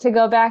And to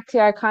go back to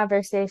our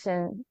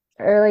conversation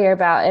earlier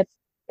about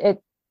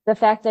the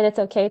fact that it's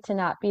okay to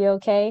not be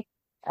okay.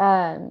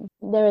 There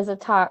was a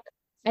talk.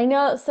 I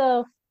know,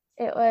 so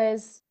it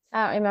was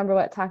I don't remember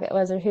what talk it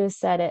was or who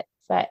said it,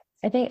 but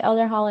I think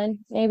Elder Holland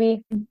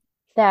maybe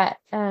that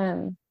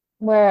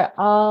we're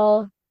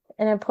all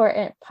an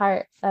important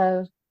part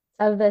of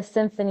the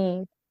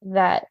symphony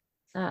that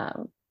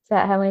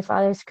that Heavenly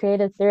Father's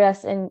created through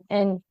us,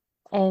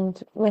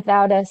 and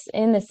without us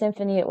in the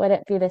symphony, it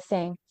wouldn't be the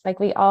same. Like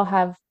we all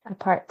have a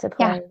part to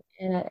Yeah. play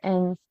in it,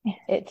 and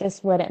it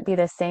just wouldn't be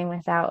the same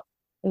without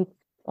each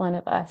one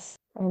of us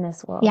in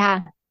this world.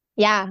 Yeah.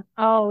 Yeah.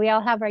 Oh, we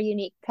all have our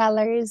unique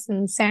colors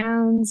and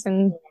sounds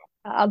and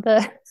all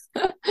the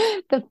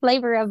the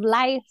flavor of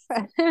life.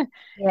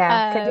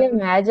 Yeah, could you Um,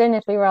 imagine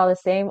if we were all the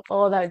same?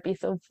 Oh, that would be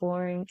so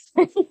boring.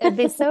 it'd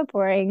be so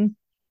boring.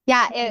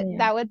 Yeah, Yeah.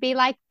 that would be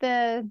like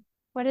the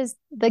what is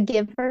the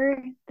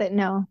giver? That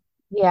no.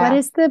 What Yeah.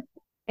 is the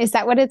is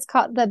that what it's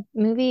called? The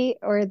movie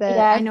or the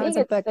Yeah, I I know it's think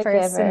a it's book the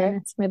first and then giver.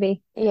 it's a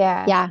movie.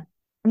 Yeah. Yeah.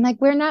 I'm like,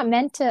 we're not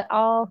meant to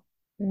all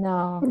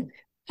No,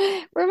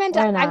 we're meant to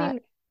we're I not. mean,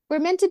 we're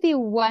meant to be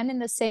one in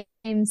the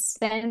same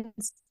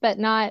sense, but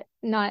not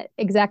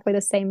exactly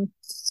the same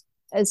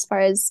as far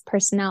as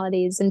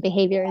personalities and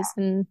behaviors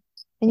and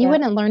you Yeah.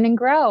 wouldn't learn and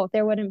grow.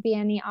 There wouldn't be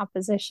any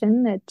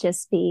opposition. It'd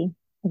just be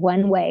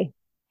one way.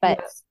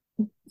 But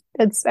Yeah.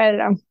 it's I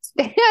don't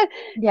know.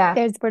 Yeah.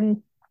 There's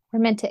we're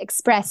meant to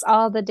express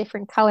all the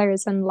different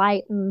colors and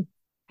light and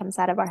comes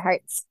out of our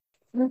hearts.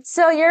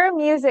 So you're a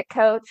music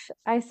coach,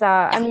 I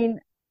saw. Yeah.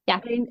 Yeah,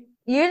 I mean,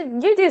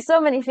 you do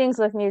so many things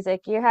with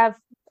music. You have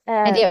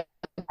I uh do.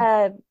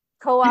 a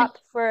co-op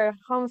for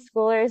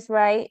homeschoolers,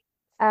 right?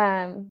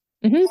 Um,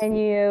 Hmm. and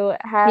you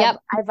have Yep.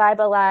 I Vibe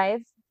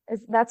Alive.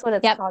 That's what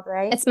it's Yep. called,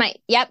 right?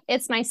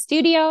 It's my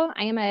studio.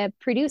 I am a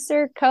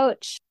producer,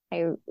 coach.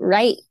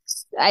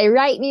 I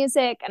write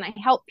music and I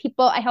help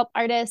people, I help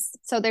artists.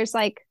 So there's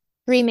like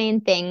three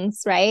main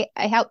things, right?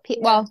 I help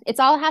people, Yeah. well, it's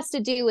all has to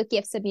do with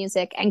gifts of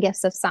music and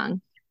gifts of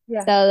song.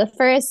 Yeah. So the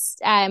first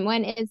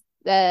one is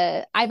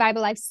the I Vibe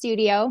Alive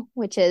Studio,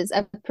 which is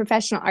a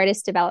professional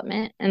artist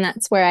development. And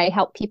that's where I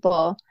help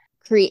people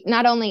create,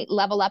 not only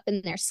level up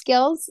in their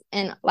skills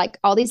and like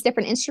all these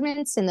different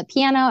instruments and the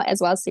piano,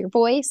 as well as your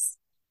voice.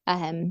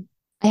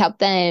 I help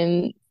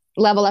them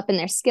level up in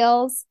their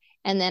skills.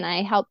 And then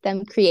I help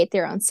them create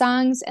their own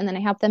songs. And then I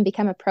help them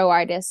become a pro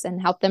artist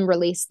and help them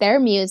release their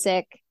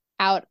music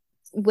out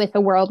with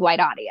a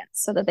worldwide audience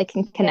so that they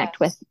can Yeah. connect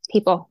with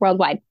people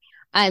worldwide.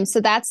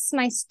 So that's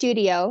my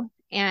studio,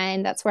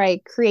 and that's where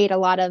I create a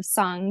lot of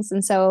songs.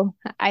 And so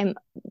I'm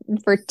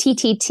for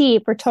TTT,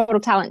 for Total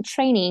Talent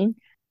Training,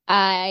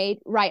 I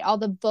write all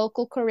the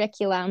vocal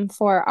curriculum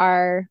for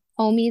our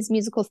Homies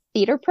musical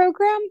theater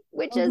program,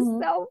 which is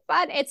Hmm. so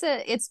fun.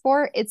 It's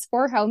for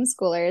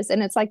homeschoolers,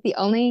 and it's like the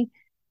only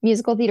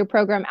musical theater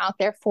program out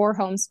there for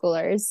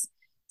homeschoolers.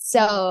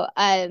 So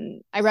I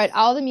wrote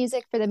all the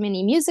music for the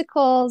mini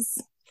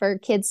musicals for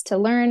kids to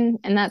learn,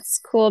 and that's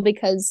cool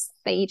because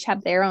they each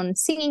have their own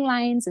singing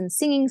lines and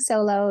singing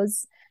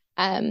solos.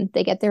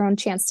 They get their own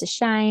chance to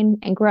shine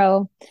and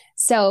grow.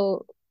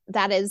 So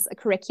that is a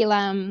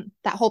curriculum,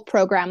 that whole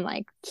program,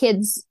 like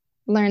kids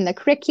learn the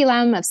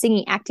curriculum of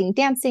singing, acting,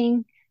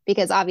 dancing,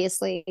 because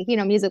obviously,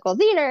 musical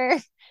theater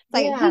is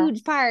like a Yeah.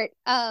 huge part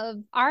of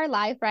our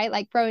life, right?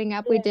 Like growing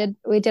up, we Yeah.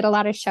 did a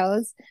lot of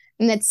shows,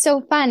 and it's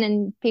so fun,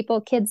 and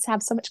kids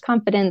have so much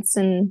confidence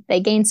and they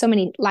gain so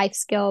many life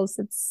skills.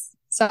 It's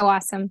so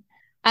awesome.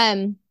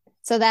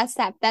 So that's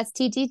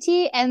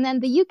TTT, and then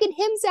the You Can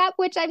Hymns app,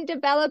 which I'm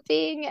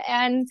developing,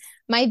 and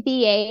my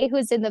VA,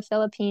 who's in the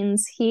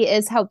Philippines, he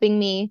is helping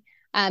me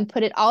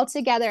put it all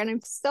together. And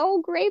I'm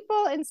so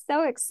grateful and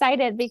so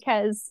excited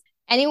because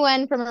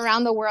anyone from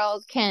around the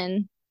world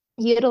can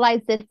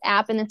utilize this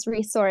app and this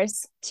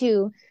resource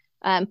to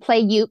play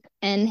uke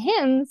and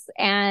hymns,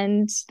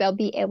 and they'll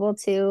be able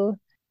to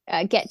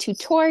get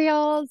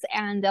tutorials,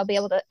 and they'll be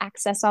able to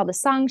access all the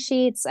song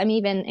sheets. I'm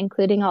even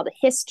including all the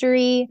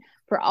history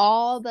for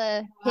all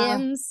the Wow.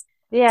 hymns.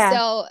 Yeah.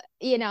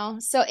 So,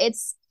 so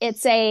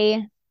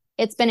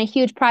it's been a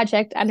huge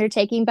project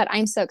undertaking, but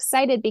I'm so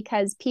excited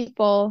because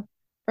people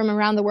from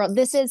around the world,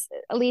 this is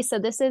Elisa,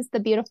 this is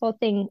the beautiful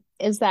thing,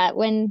 is that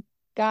when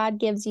God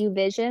gives you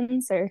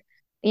visions, or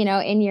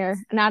in your,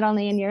 not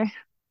only in your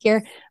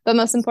here, but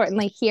most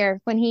importantly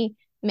here, when he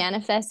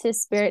manifests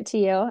his spirit to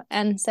you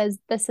and says,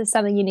 this is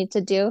something you need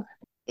to do,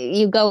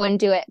 you go and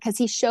do it. Because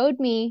he showed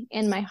me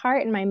in my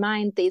heart and my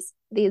mind these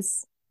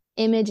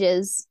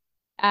images,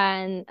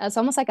 and it's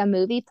almost like a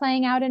movie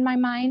playing out in my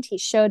mind. He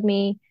showed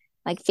me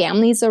like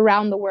families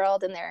around the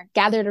world, and they're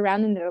gathered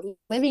around in their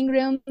living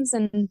rooms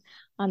and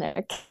on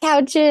their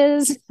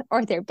couches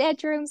or their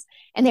bedrooms,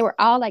 and they were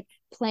all like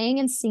playing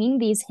and singing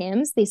these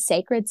hymns, these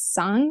sacred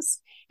songs,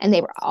 and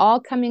they were all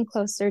coming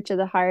closer to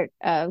the heart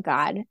of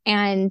God.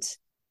 And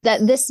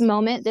that this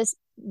moment, this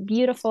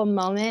beautiful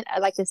moment,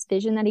 like this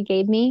vision that he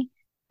gave me,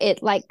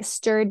 it like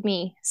stirred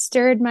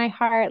my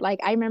heart. Like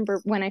I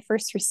remember when I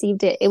first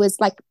received it, it was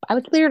like I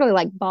was literally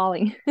like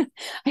bawling. I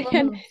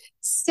had Mhm.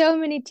 so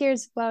many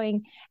tears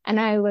flowing, and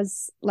I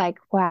was like,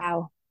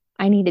 wow,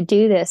 I need to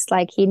do this.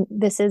 Like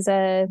this is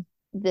a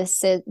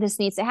this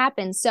needs to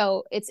happen.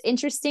 So it's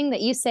interesting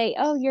that you say,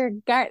 oh, you're a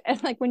guard.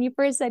 Like when you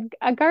first said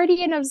a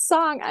guardian of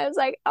song, I was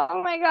like,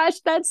 oh my gosh,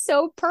 that's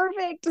so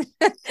perfect.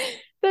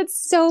 That's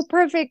so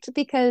perfect,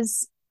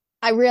 because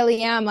I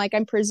really am, like,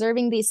 I'm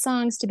preserving these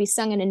songs to be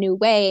sung in a new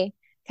way.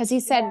 Because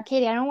he said,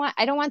 Katie, I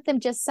don't want them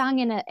just sung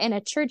in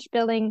a church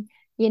building,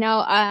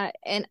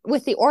 and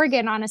with the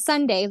organ on a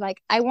Sunday.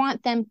 Like I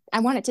want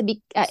it to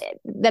be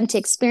them to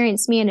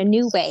experience me in a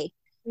new way,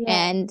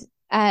 and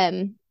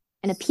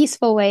in a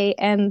peaceful way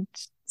and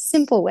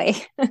simple way.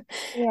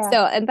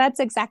 So, and that's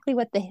exactly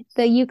what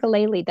the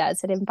ukulele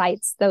does. It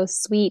invites those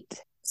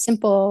sweet,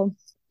 simple,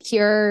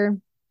 pure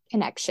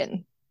heart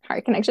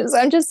connection. So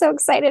I'm just so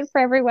excited for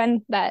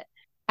everyone that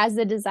has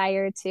the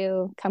desire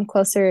to come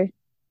closer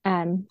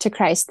to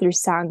Christ through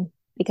song,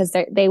 because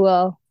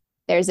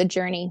there's a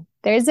journey.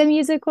 There's a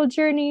musical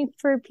journey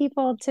for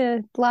people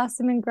to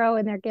blossom and grow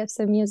in their gifts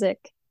of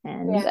music.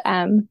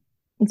 And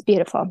it's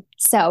beautiful.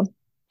 So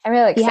I'm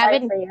really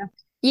excited for you.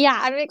 Yeah,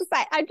 I'm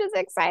excited. I'm just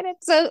excited.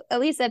 So,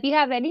 Elisa, if you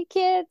have any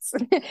kids,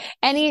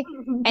 any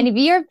of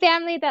your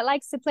family that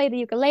likes to play the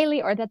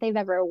ukulele, or that they've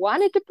ever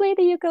wanted to play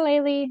the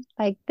ukulele,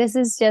 like this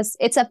is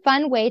it's a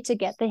fun way to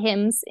get the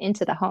hymns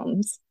into the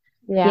homes.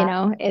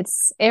 Yeah.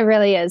 It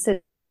really is.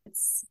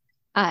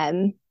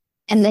 And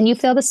then you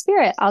feel the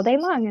Spirit all day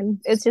long,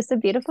 and it's just a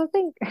beautiful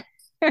thing.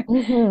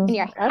 And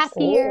you're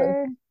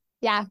happier.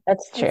 Yeah,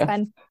 that's true.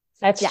 Fun.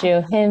 That's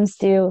true. Hymns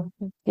do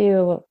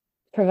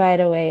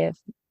provide a way of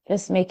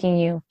just making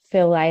you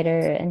feel lighter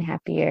and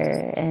happier,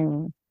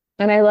 and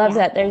I love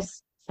that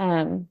there's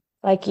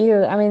like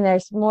you, I mean,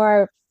 there's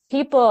more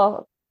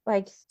people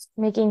like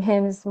making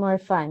hymns more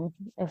fun,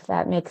 if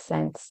that makes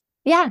sense.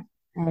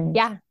 And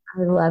I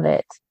love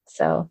it.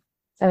 So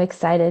I'm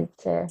excited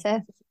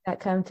to that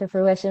come to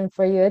fruition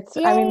for you.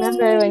 I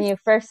remember when you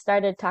first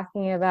started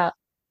talking about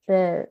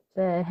the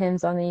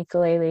hymns on the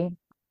ukulele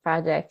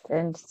project,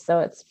 and so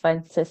it's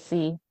fun to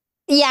see.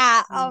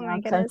 Oh my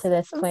goodness, come to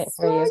this point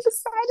for you.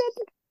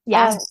 Excited.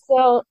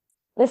 So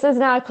this is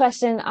not a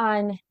question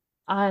on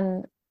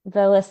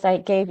the list I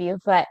gave you,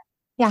 but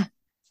you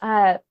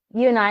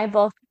and I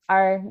both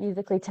are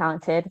musically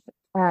talented.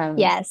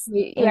 Yes,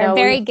 we are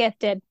very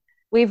gifted.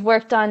 We've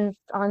worked on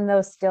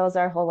those skills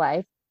our whole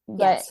life,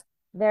 but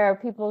there are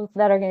people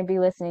that are going to be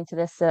listening to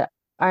this that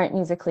aren't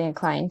musically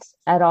inclined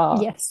at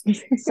all. Yes.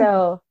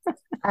 So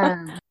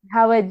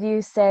how would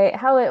you say,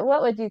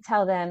 what would you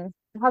tell them?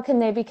 How can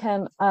they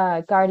become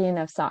a guardian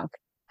of song?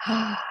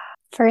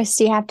 First,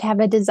 you have to have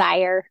a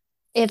desire.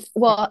 If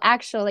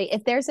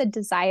there's a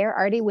desire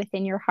already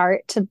within your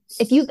heart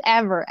if you've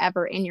ever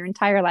in your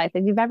entire life,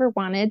 if you've ever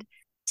wanted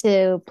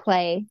to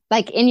play,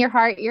 like in your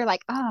heart, you're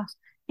like, oh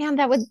man,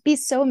 that would be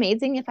so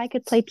amazing if I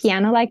could play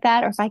piano like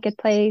that, or if I could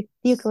play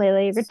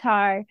ukulele or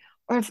guitar,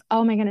 or if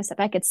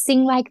I could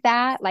sing like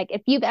that. Like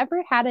if you've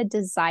ever had a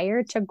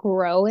desire to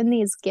grow in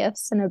these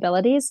gifts and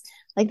abilities,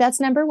 like that's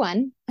number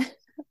one,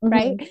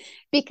 right?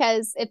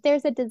 Because if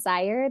there's a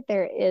desire,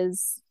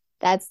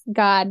 that's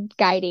God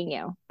guiding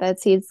you.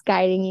 He's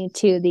guiding you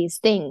to these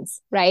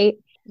things, right?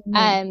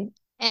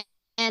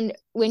 And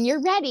when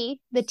you're ready,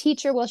 the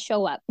teacher will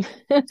show up.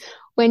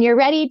 When you're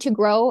ready to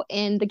grow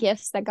in the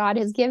gifts that God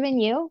has given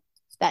you,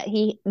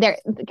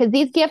 because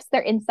these gifts,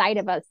 they're inside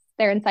of us.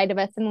 And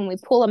when we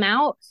pull them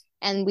out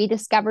and we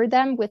discover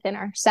them within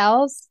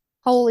ourselves,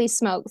 holy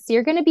smokes,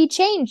 you're going to be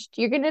changed.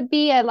 You're going to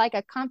be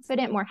a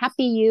confident, more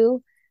happy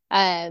you.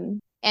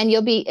 And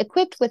you'll be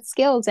equipped with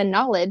skills and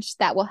knowledge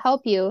that will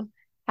help you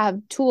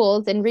have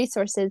tools and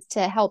resources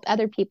to help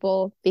other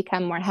people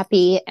become more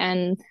happy.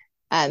 And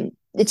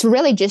it's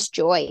really just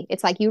joy.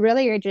 It's like you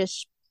really are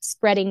just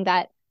spreading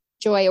that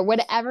joy, or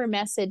whatever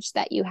message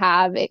that you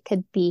have. It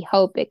could be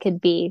hope. It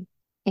could be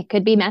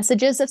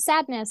messages of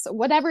sadness,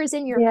 whatever is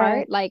in your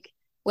heart, like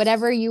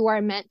whatever you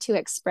are meant to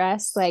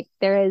express. Like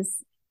there's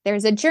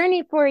a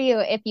journey for you.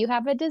 If you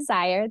have a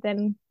desire,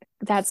 then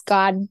that's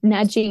God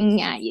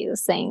nudging at you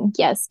saying,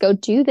 yes, go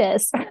do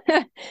this.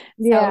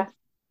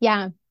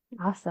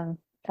 Awesome.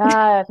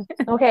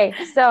 Okay,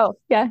 so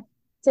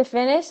to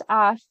finish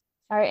off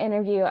our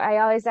interview, I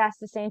always ask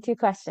the same two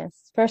questions.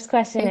 First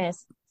question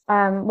is,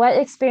 what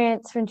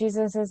experience from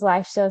Jesus's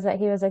life shows that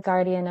he was a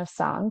guardian of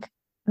song?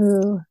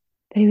 Ooh,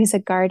 he was a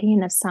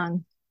guardian of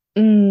song.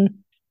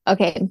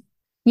 Okay.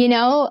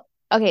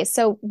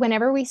 So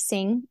whenever we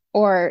sing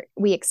or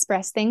we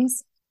express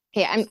things,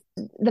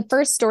 the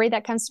first story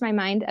that comes to my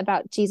mind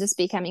about Jesus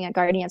becoming a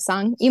guardian of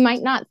song, you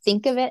might not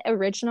think of it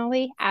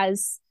originally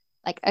as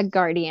like a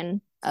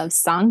guardian of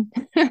song,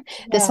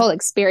 this whole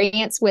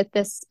experience with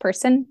this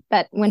person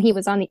that when he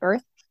was on the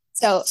earth.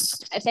 So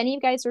if any of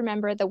you guys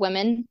remember the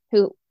woman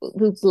who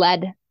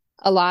bled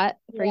a lot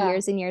for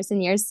years and years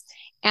and years,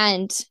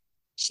 and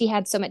she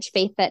had so much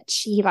faith that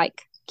she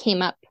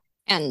came up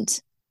and,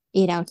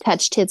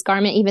 touched his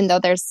garment, even though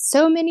there's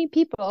so many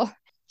people,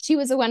 she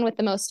was the one with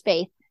the most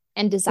faith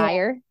and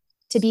desire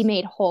to be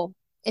made whole.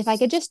 If I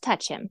could just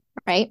touch him,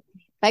 right?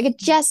 If I could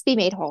just be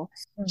made whole.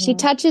 She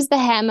touches the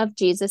hem of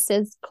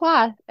Jesus's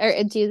cloth or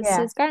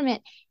Jesus's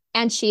garment,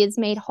 and she is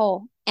made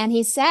whole. And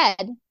he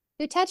said,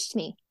 "Who touched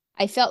me?"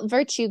 I felt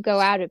virtue go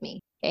out of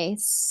me. Okay.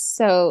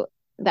 So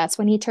that's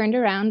when he turned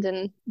around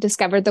and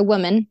discovered the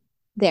woman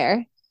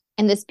there.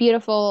 And this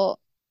beautiful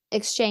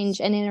exchange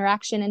and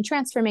interaction and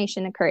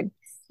transformation occurred.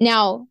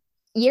 Now,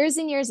 years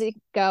and years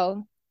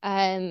ago,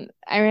 I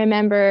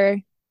remember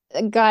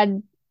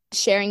God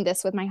sharing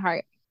this with my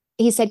heart.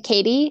 He said,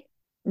 Katie,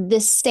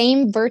 the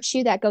same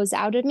virtue that goes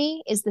out of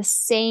me is the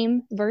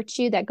same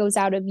virtue that goes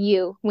out of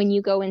you when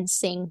you go and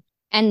sing.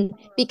 And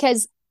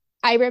because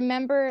I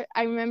remember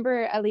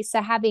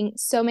Elisa having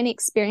so many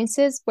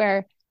experiences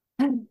where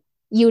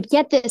you would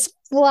get this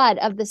flood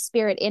of the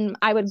spirit in,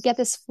 I would get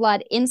this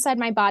flood inside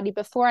my body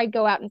before I'd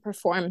go out and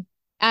perform.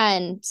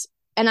 And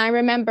I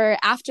remember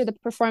after the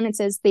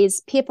performances,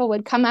 these people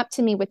would come up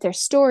to me with their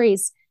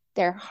stories,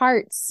 their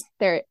hearts,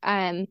 their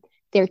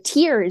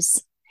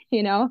tears,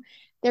 you know,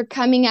 they're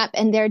coming up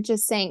and they're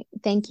just saying,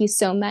 thank you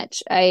so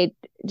much. I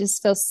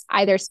just feel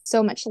either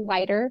so much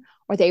lighter,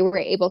 or they were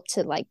able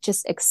to like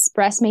just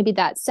express maybe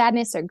that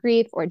sadness or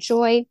grief or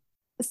joy.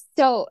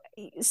 So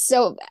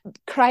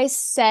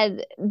Christ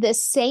said the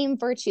same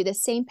virtue, the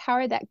same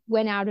power that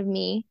went out of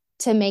me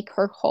to make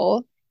her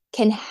whole,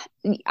 can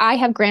I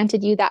have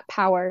granted you that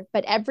power,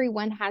 but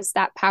everyone has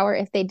that power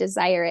if they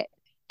desire it.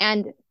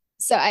 And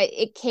so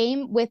it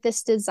came with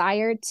this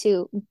desire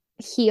to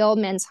heal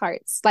men's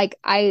hearts. Like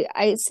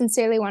I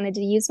sincerely wanted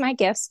to use my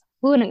gifts.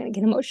 Ooh, and I'm going to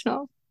get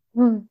emotional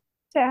to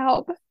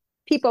help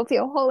people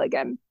feel whole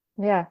again.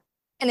 Yeah.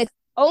 And it's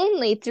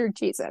only through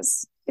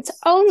Jesus. It's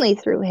only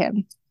through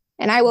him.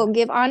 And I will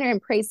give honor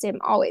and praise to him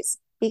always,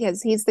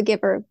 because he's the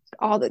giver of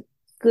all the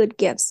good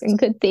gifts and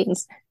good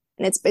things.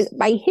 And it's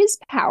by his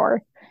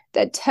power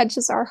that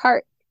touches our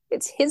heart.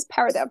 It's his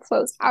power that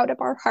flows out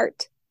of our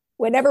heart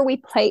whenever we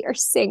play or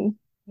sing.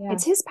 Yeah.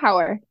 It's his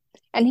power.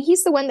 And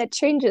he's the one that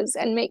changes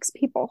and makes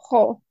people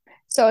whole.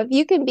 So if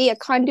you can be a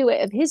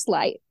conduit of his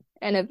light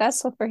and a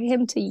vessel for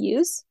him to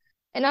use,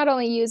 and not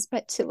only use,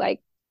 but to like,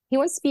 he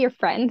wants to be your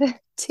friend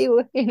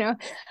too, you know,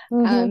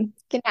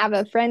 can have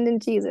a friend in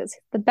Jesus,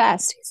 the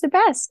best. He's the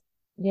best.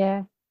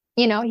 Yeah.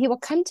 You know, he will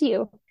come to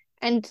you,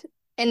 and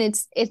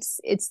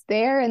it's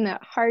there in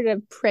that heart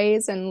of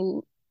praise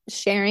and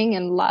sharing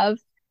and love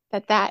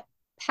that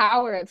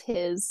power of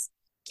his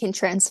can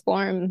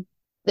transform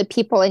the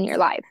people in your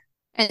life.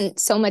 And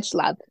so much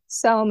love,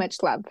 so much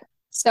love.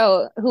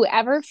 So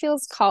whoever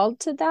feels called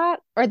to that,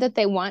 or that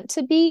they want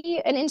to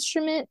be an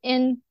instrument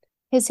in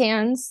his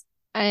hands,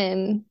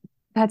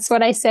 that's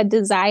what I said.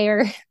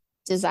 Desire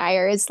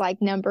is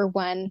like number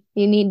one.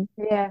 You need,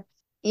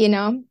 you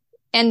know,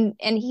 and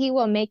he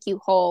will make you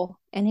whole,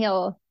 and he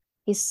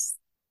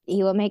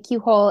will make you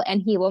whole,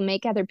 and he will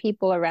make other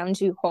people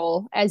around you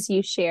whole as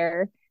you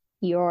share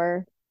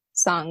your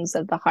songs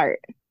of the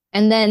heart.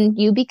 And then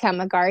you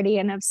become a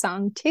guardian of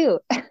song too.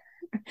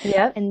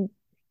 Yeah. And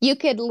you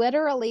could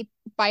literally,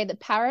 by the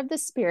power of the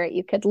Spirit,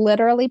 you could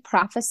literally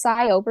prophesy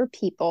over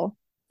people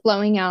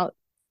flowing out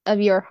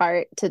of your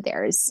heart to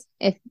theirs,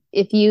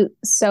 if you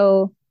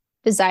so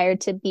desire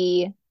to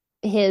be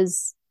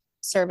his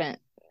servant,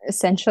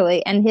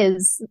 essentially, and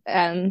his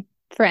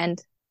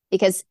friend,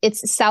 because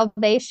it's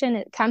salvation.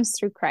 It comes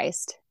through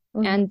Christ.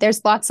 And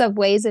there's lots of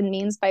ways and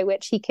means by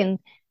which he can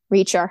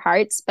reach our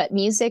hearts, but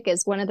music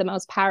is one of the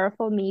most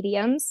powerful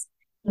mediums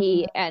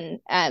and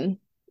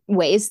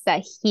ways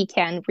that he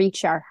can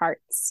reach our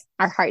hearts,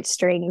 our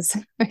heartstrings,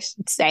 I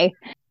should say.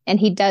 And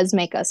he does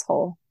make us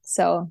whole.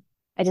 So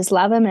I just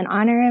love him and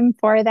honor him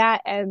for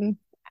that. And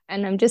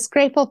I'm just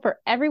grateful for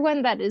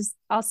everyone that is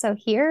also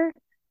here,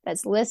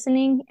 that's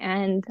listening.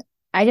 And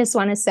I just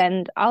want to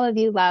send all of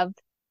you love.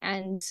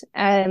 And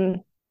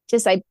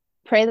I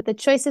pray that the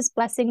choicest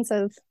blessings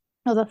of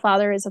the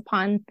Father is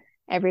upon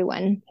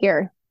everyone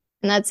here.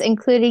 And that's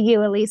including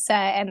you, Elisa,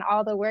 and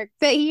all the work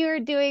that you're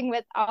doing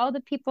with all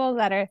the people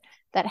that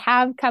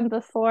have come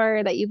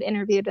before, that you've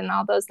interviewed, and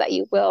all those that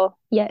you will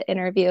yet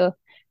interview.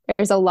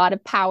 There's a lot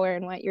of power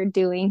in what you're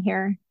doing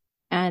here.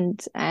 And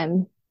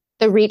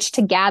the reach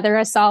to gather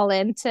us all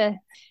into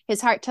his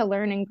heart to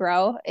learn and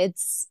grow,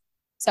 it's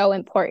so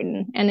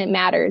important and it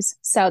matters.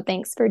 So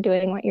thanks for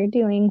doing what you're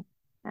doing.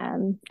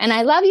 And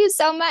I love you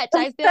so much.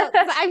 I feel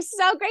I'm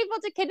so grateful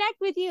to connect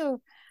with you.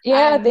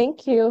 Yeah,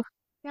 thank you.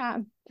 Yeah.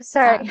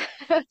 Sorry.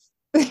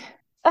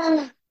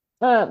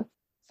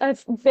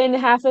 I've been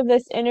half of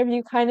this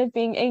interview kind of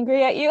being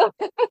angry at you.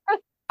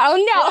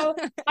 Oh no.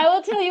 I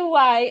will tell you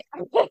why.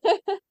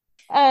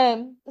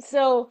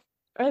 So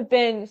I've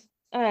been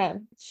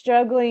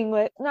struggling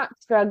with, not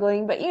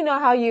struggling, but you know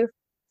how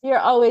you're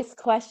always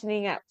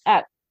questioning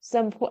at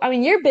some point. I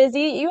mean, you're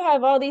busy, you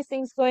have all these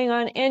things going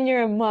on, and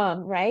you're a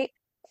mom, right?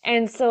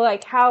 And so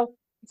like how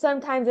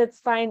sometimes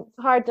it's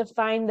hard to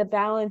find the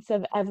balance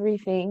of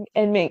everything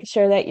and make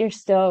sure that you're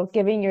still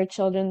giving your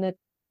children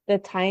the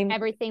time,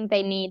 everything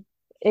they need,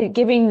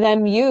 giving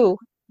them the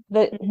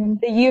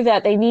you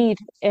that they need.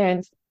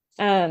 And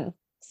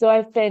so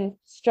I've been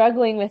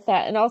struggling with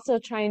that, and also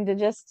trying to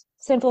just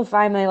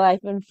simplify my life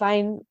and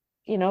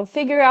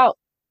figure out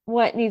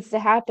what needs to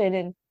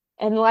happen.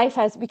 And life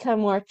has become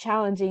more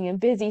challenging and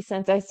busy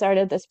since I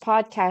started this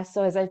podcast.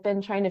 So as I've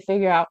been trying to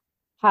figure out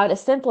how to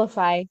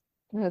simplify.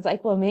 And I was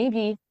like, well,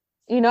 maybe,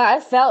 I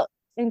felt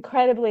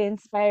incredibly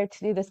inspired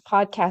to do this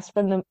podcast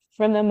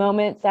from the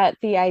moment that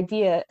the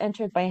idea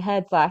entered my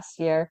head last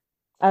year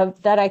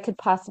of that I could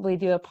possibly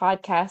do a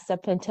podcast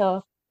up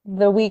until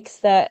the weeks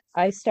that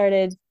I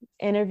started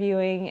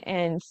interviewing,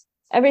 and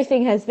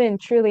everything has been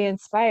truly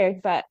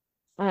inspired. But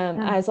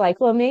I was like,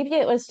 well, maybe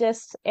it was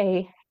just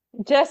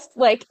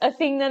like a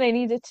thing that I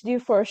needed to do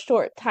for a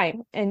short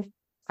time.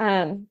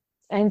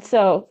 And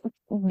so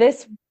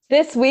this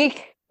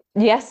week,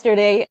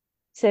 yesterday,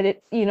 said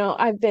it,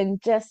 I've been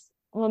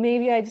well,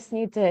 maybe I just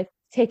need to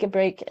take a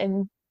break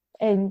and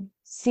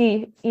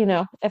see,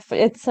 if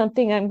it's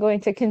something I'm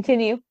going to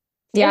continue. And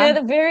Yeah. at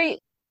the very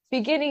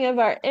beginning of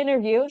our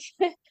interview,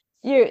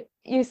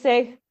 you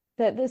say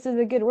that this is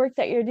a good work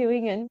that you're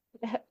doing, and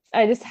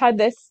I just had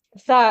this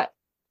thought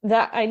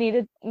that I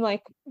needed,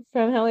 like,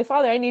 from Heavenly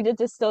Father, I needed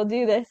to still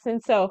do this.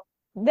 And so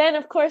then,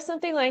 of course,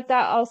 something like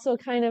that also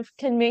kind of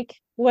can make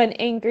one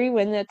angry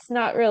when it's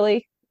not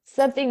really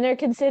something they're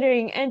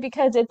considering, and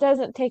because it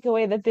doesn't take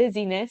away the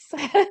busyness.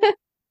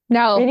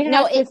 No, And you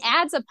no, have to, it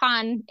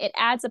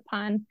adds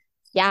upon.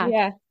 Yeah.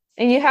 yeah,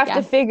 and you have to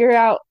Yeah. figure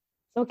out,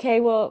 okay,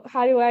 well,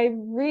 how do I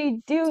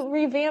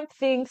revamp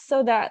things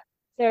so that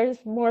there's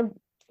more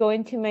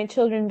going to my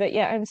children, but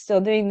yeah, I'm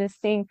still doing this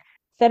thing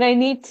that I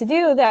need to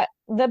do, that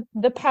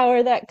the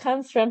power that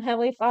comes from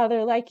Heavenly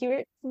Father, like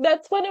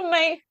that's one of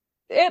my,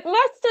 it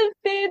must have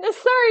been,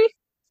 sorry,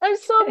 I'm so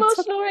It's okay.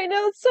 emotional right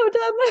now, it's so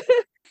dumb.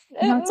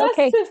 It No, it's must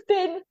okay. have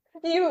been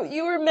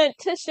you were meant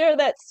to share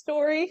that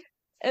story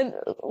and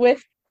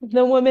with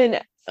the woman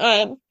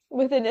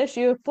with an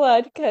issue of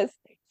blood, because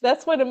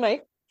that's one of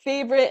my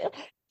favorite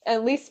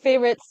and least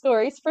favorite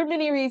stories for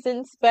many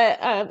reasons, but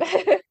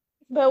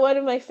but one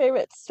of my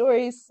favorite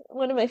stories,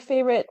 one of my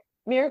favorite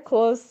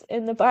miracles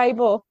in the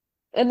Bible,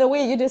 and the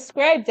way you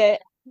described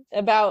it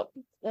about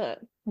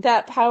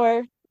that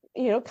power,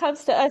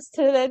 comes to us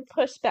to then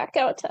push back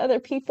out to other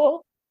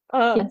people.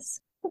 Yes.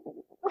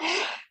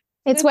 It's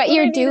It's what what I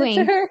you're needed to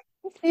doing.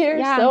 hear.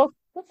 Yeah. So,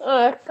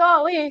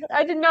 golly,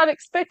 I did not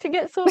expect to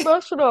get so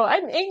emotional.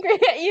 I'm angry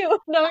at you.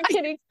 No, I'm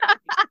kidding.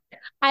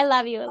 I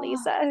love you,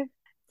 Elisa.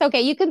 It's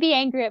okay. You can be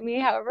angry at me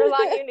however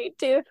long you need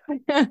to.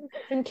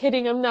 I'm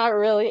kidding. I'm not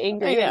really I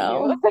angry at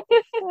you.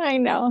 know. I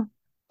know.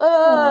 Uh,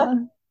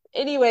 Oh,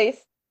 anyways,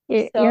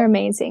 you're so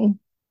amazing.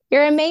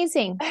 You're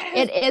amazing.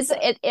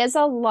 It is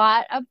a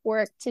lot of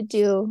work to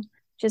do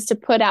just to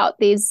put out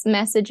these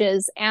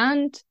messages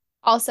and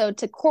also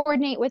to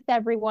coordinate with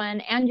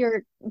everyone and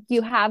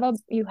you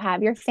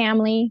have your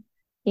family.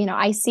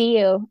 I see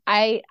you.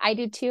 I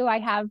do too. I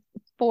have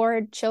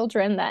 4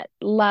 children that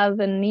love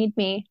and need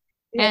me.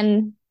 yeah,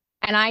 And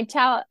I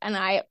told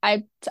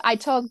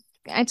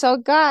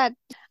God,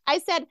 I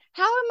said,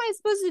 how am I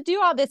supposed to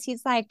do all this?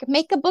 He's like,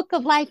 make a book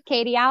of life,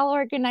 Katie. I'll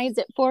organize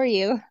it for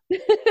you. So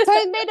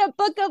I made a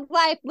book of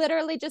life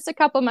literally just a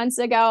couple months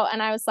ago.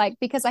 And I was like,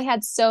 because I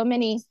had so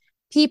many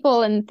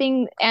people and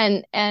things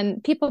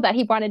and people that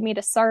he wanted me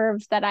to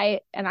serve that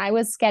I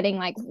was getting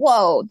like,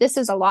 whoa, this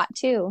is a lot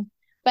too.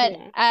 But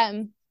yeah,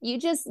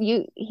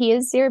 he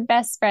is your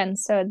best friend.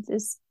 So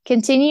just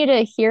continue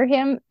to hear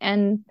him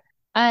and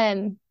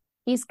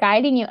he's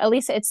guiding you.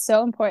 Elisa, it's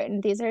so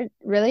important. These are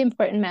really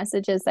important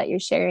messages that you're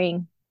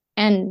sharing.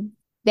 And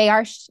they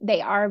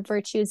are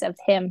virtues of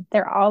him.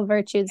 They're all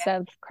virtues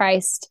of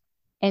Christ.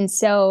 And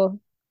so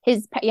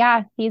he's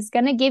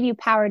going to give you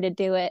power to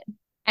do it.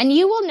 And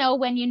you will know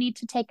when you need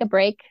to take a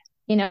break.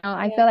 I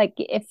yeah, feel like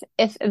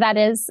if that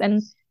is,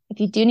 and if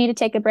you do need to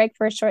take a break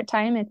for a short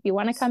time, if you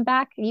want to come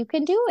back, you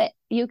can do it.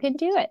 You can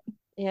do it.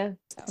 yeah.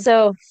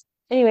 So,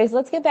 anyways,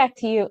 let's get back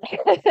to you.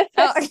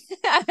 Oh,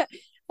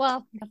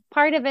 well,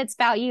 part of it's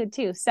about you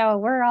too.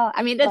 So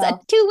I mean, it's a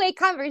Well, two-way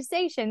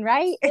conversation,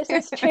 right? this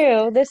is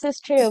true. This is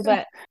true.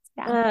 But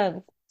Yeah.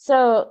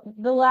 so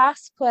the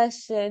last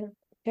question,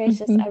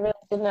 gracious, I Mhm. really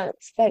did not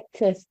expect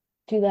to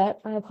do that.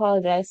 I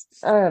apologize.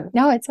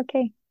 No, it's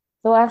okay.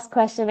 The last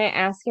question I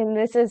ask, and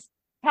this is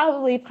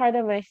probably one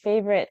of my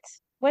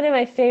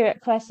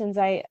favorite questions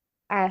I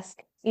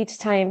ask each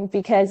time,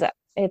 because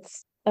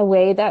it's a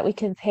way that we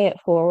can pay it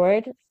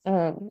forward.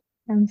 Um,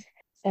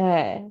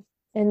 Uh,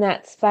 and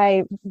that's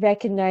by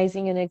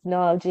recognizing and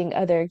acknowledging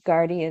other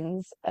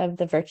guardians of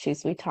the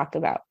virtues we talk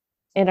about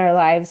in our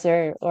lives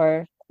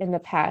or in the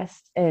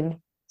past. And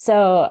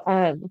so,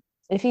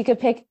 if you could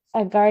pick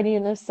a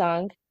guardian of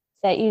song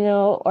that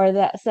or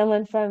that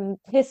someone from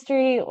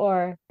history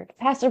or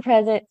past or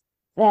present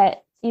that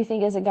you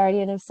think is a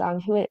guardian of song,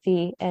 who would it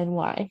be and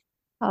why?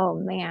 oh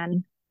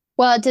man.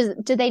 Well, do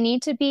they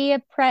need to be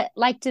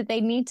do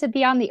they need to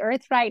be on the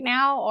earth right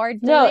now, or do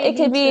No, they need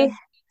to?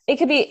 it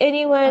could be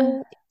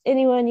Uh,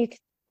 anyone you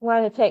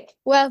want to pick,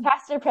 well,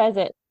 past or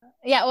present.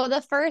 yeah. Well,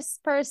 the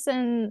first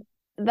person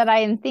that I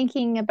am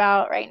thinking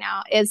about right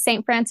now is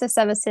Saint Francis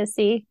of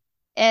Assisi.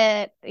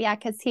 Yeah,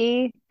 because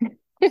he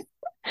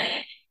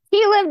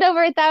lived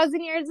over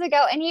 1,000 years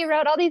ago and he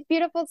wrote all these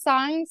beautiful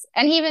songs.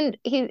 And he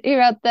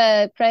wrote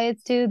the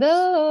praise to the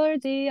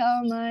Lord, the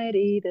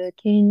Almighty, the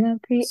King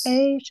of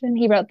creation.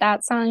 He wrote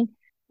that song.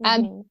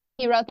 Um, Hmm.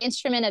 He wrote The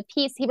Instrument of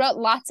Peace. He wrote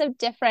lots of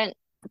different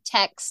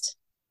texts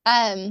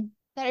that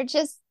are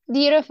just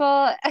beautiful.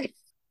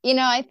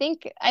 I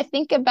think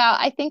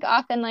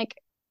often, like,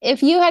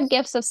 if you had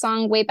gifts of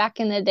song way back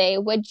in the day,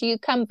 would you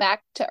come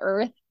back to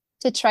earth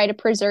to try to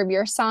preserve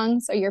your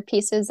songs or your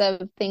pieces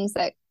of things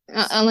that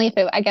only if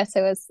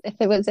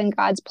it was in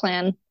God's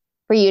plan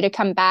for you to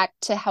come back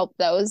to help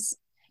those?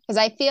 Because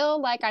I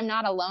feel like I'm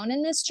not alone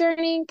in this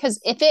journey. Because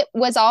if it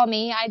was all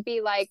me, I'd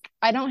be like,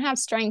 I don't have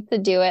strength to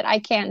do it. I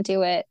can't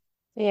do it.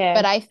 Yeah.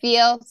 But I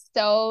feel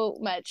so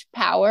much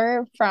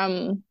power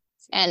from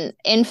and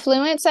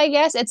influence, I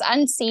guess. It's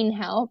unseen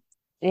help.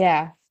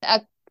 Yeah.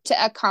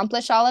 To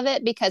accomplish all of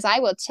it, because I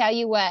will tell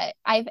you what,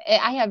 I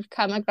have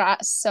come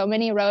across so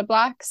many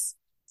roadblocks,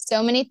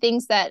 so many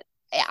things that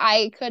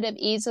I could have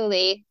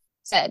easily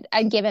said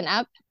I'd given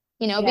up,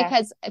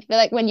 because I feel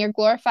like when you're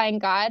glorifying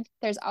God,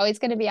 there's always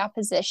going to be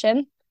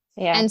opposition.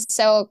 Yeah. And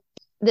so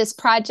this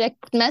project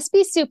must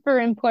be super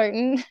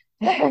important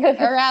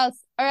or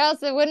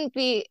else it wouldn't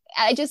be.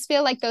 I just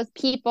feel like those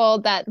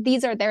people that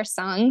these are their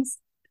songs.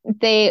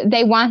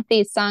 They want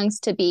these songs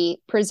to be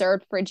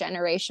preserved for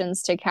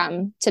generations to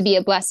come, to be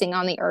a blessing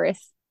on the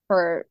earth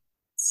for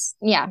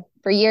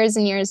years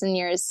and years and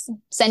years,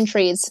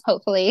 centuries,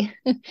 hopefully,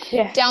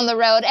 down the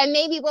road. And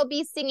maybe we'll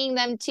be singing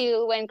them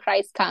too when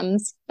Christ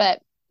comes,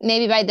 but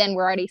maybe by then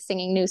we're already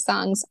singing new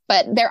songs.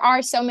 But there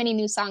are so many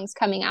new songs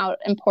coming out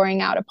and pouring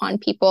out upon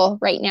people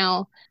right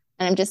now.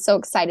 And I'm just so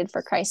excited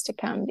for Christ to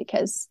come,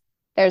 because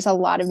there's a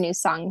lot of new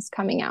songs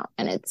coming out,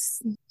 and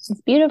it's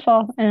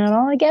beautiful, and it'll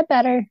only get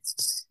better.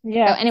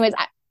 Yeah. So anyways,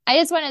 I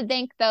just want to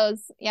thank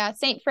those,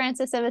 Saint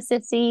Francis of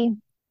Assisi,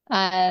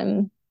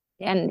 and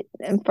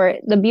for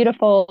the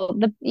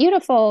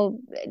beautiful,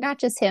 not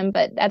just him,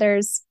 but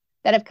others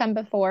that have come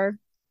before,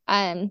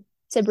 to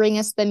bring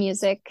us the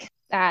music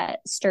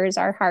that stirs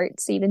our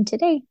hearts even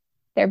today.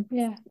 They're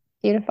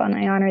beautiful, and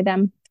I honor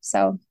them.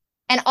 So.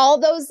 And all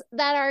those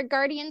that are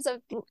guardians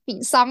of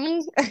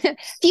song,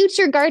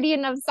 future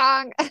guardian of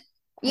song,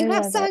 you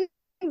have songs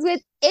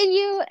within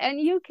you, and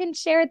you can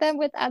share them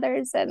with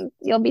others, and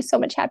you'll be so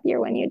much happier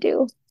when you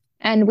do.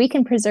 And we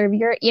can preserve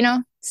your,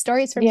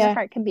 stories from your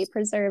heart can be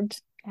preserred.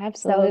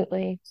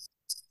 Absolutely.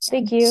 So,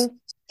 thank you,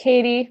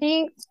 Katie.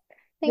 Thanks,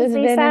 this has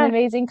Lisa. been an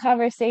amazing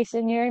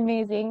conversation. You're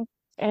amazing,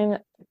 and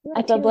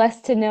I feel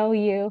blessed to know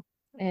you,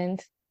 and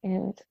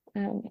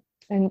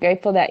I'm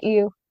grateful that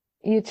you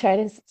try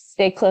to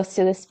stay close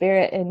to the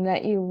Spirit, and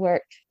that you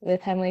work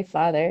with Heavenly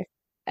Father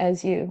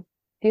as you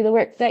do the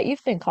work that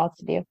you've been called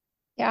to do.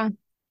 Yeah.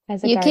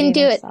 As a you can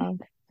do it.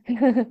 Song.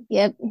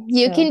 Yep.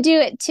 You can do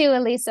it too,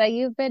 Elisa.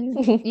 You've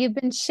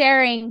been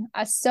sharing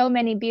so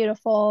many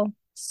beautiful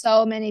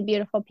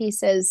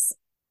pieces.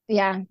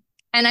 Yeah.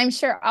 And I'm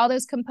sure all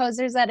those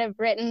composers that have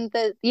written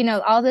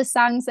all the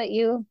songs that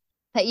you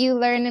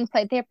learn and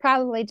play, they're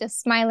probably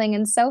just smiling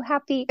and so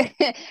happy.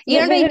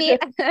 You know what I mean?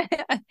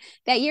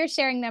 That you're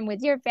sharing them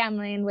with your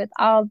family and with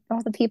all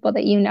the people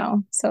that you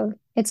know. So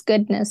it's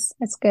goodness.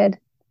 It's good.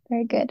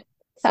 Very good.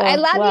 So I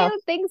love you.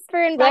 Thanks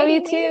for inviting me.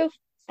 Love you too.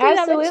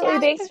 Absolutely.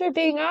 Thanks for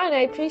being on.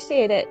 I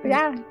appreciate it.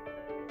 Yeah.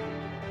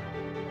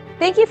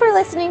 Thank you for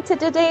listening to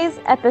today's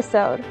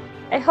episode.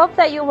 I hope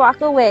that you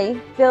walk away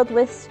filled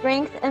with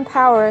strength and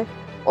power,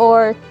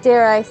 or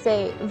dare I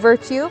say,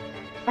 virtue,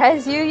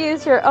 as you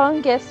use your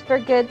own gifts for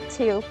good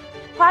too.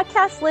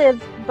 Podcasts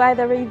live by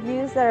the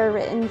reviews that are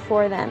written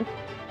for them.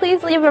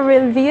 Please leave a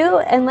review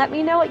and let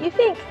me know what you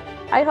think.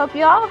 I hope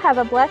you all have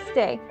a blessed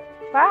day.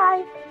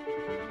 Bye.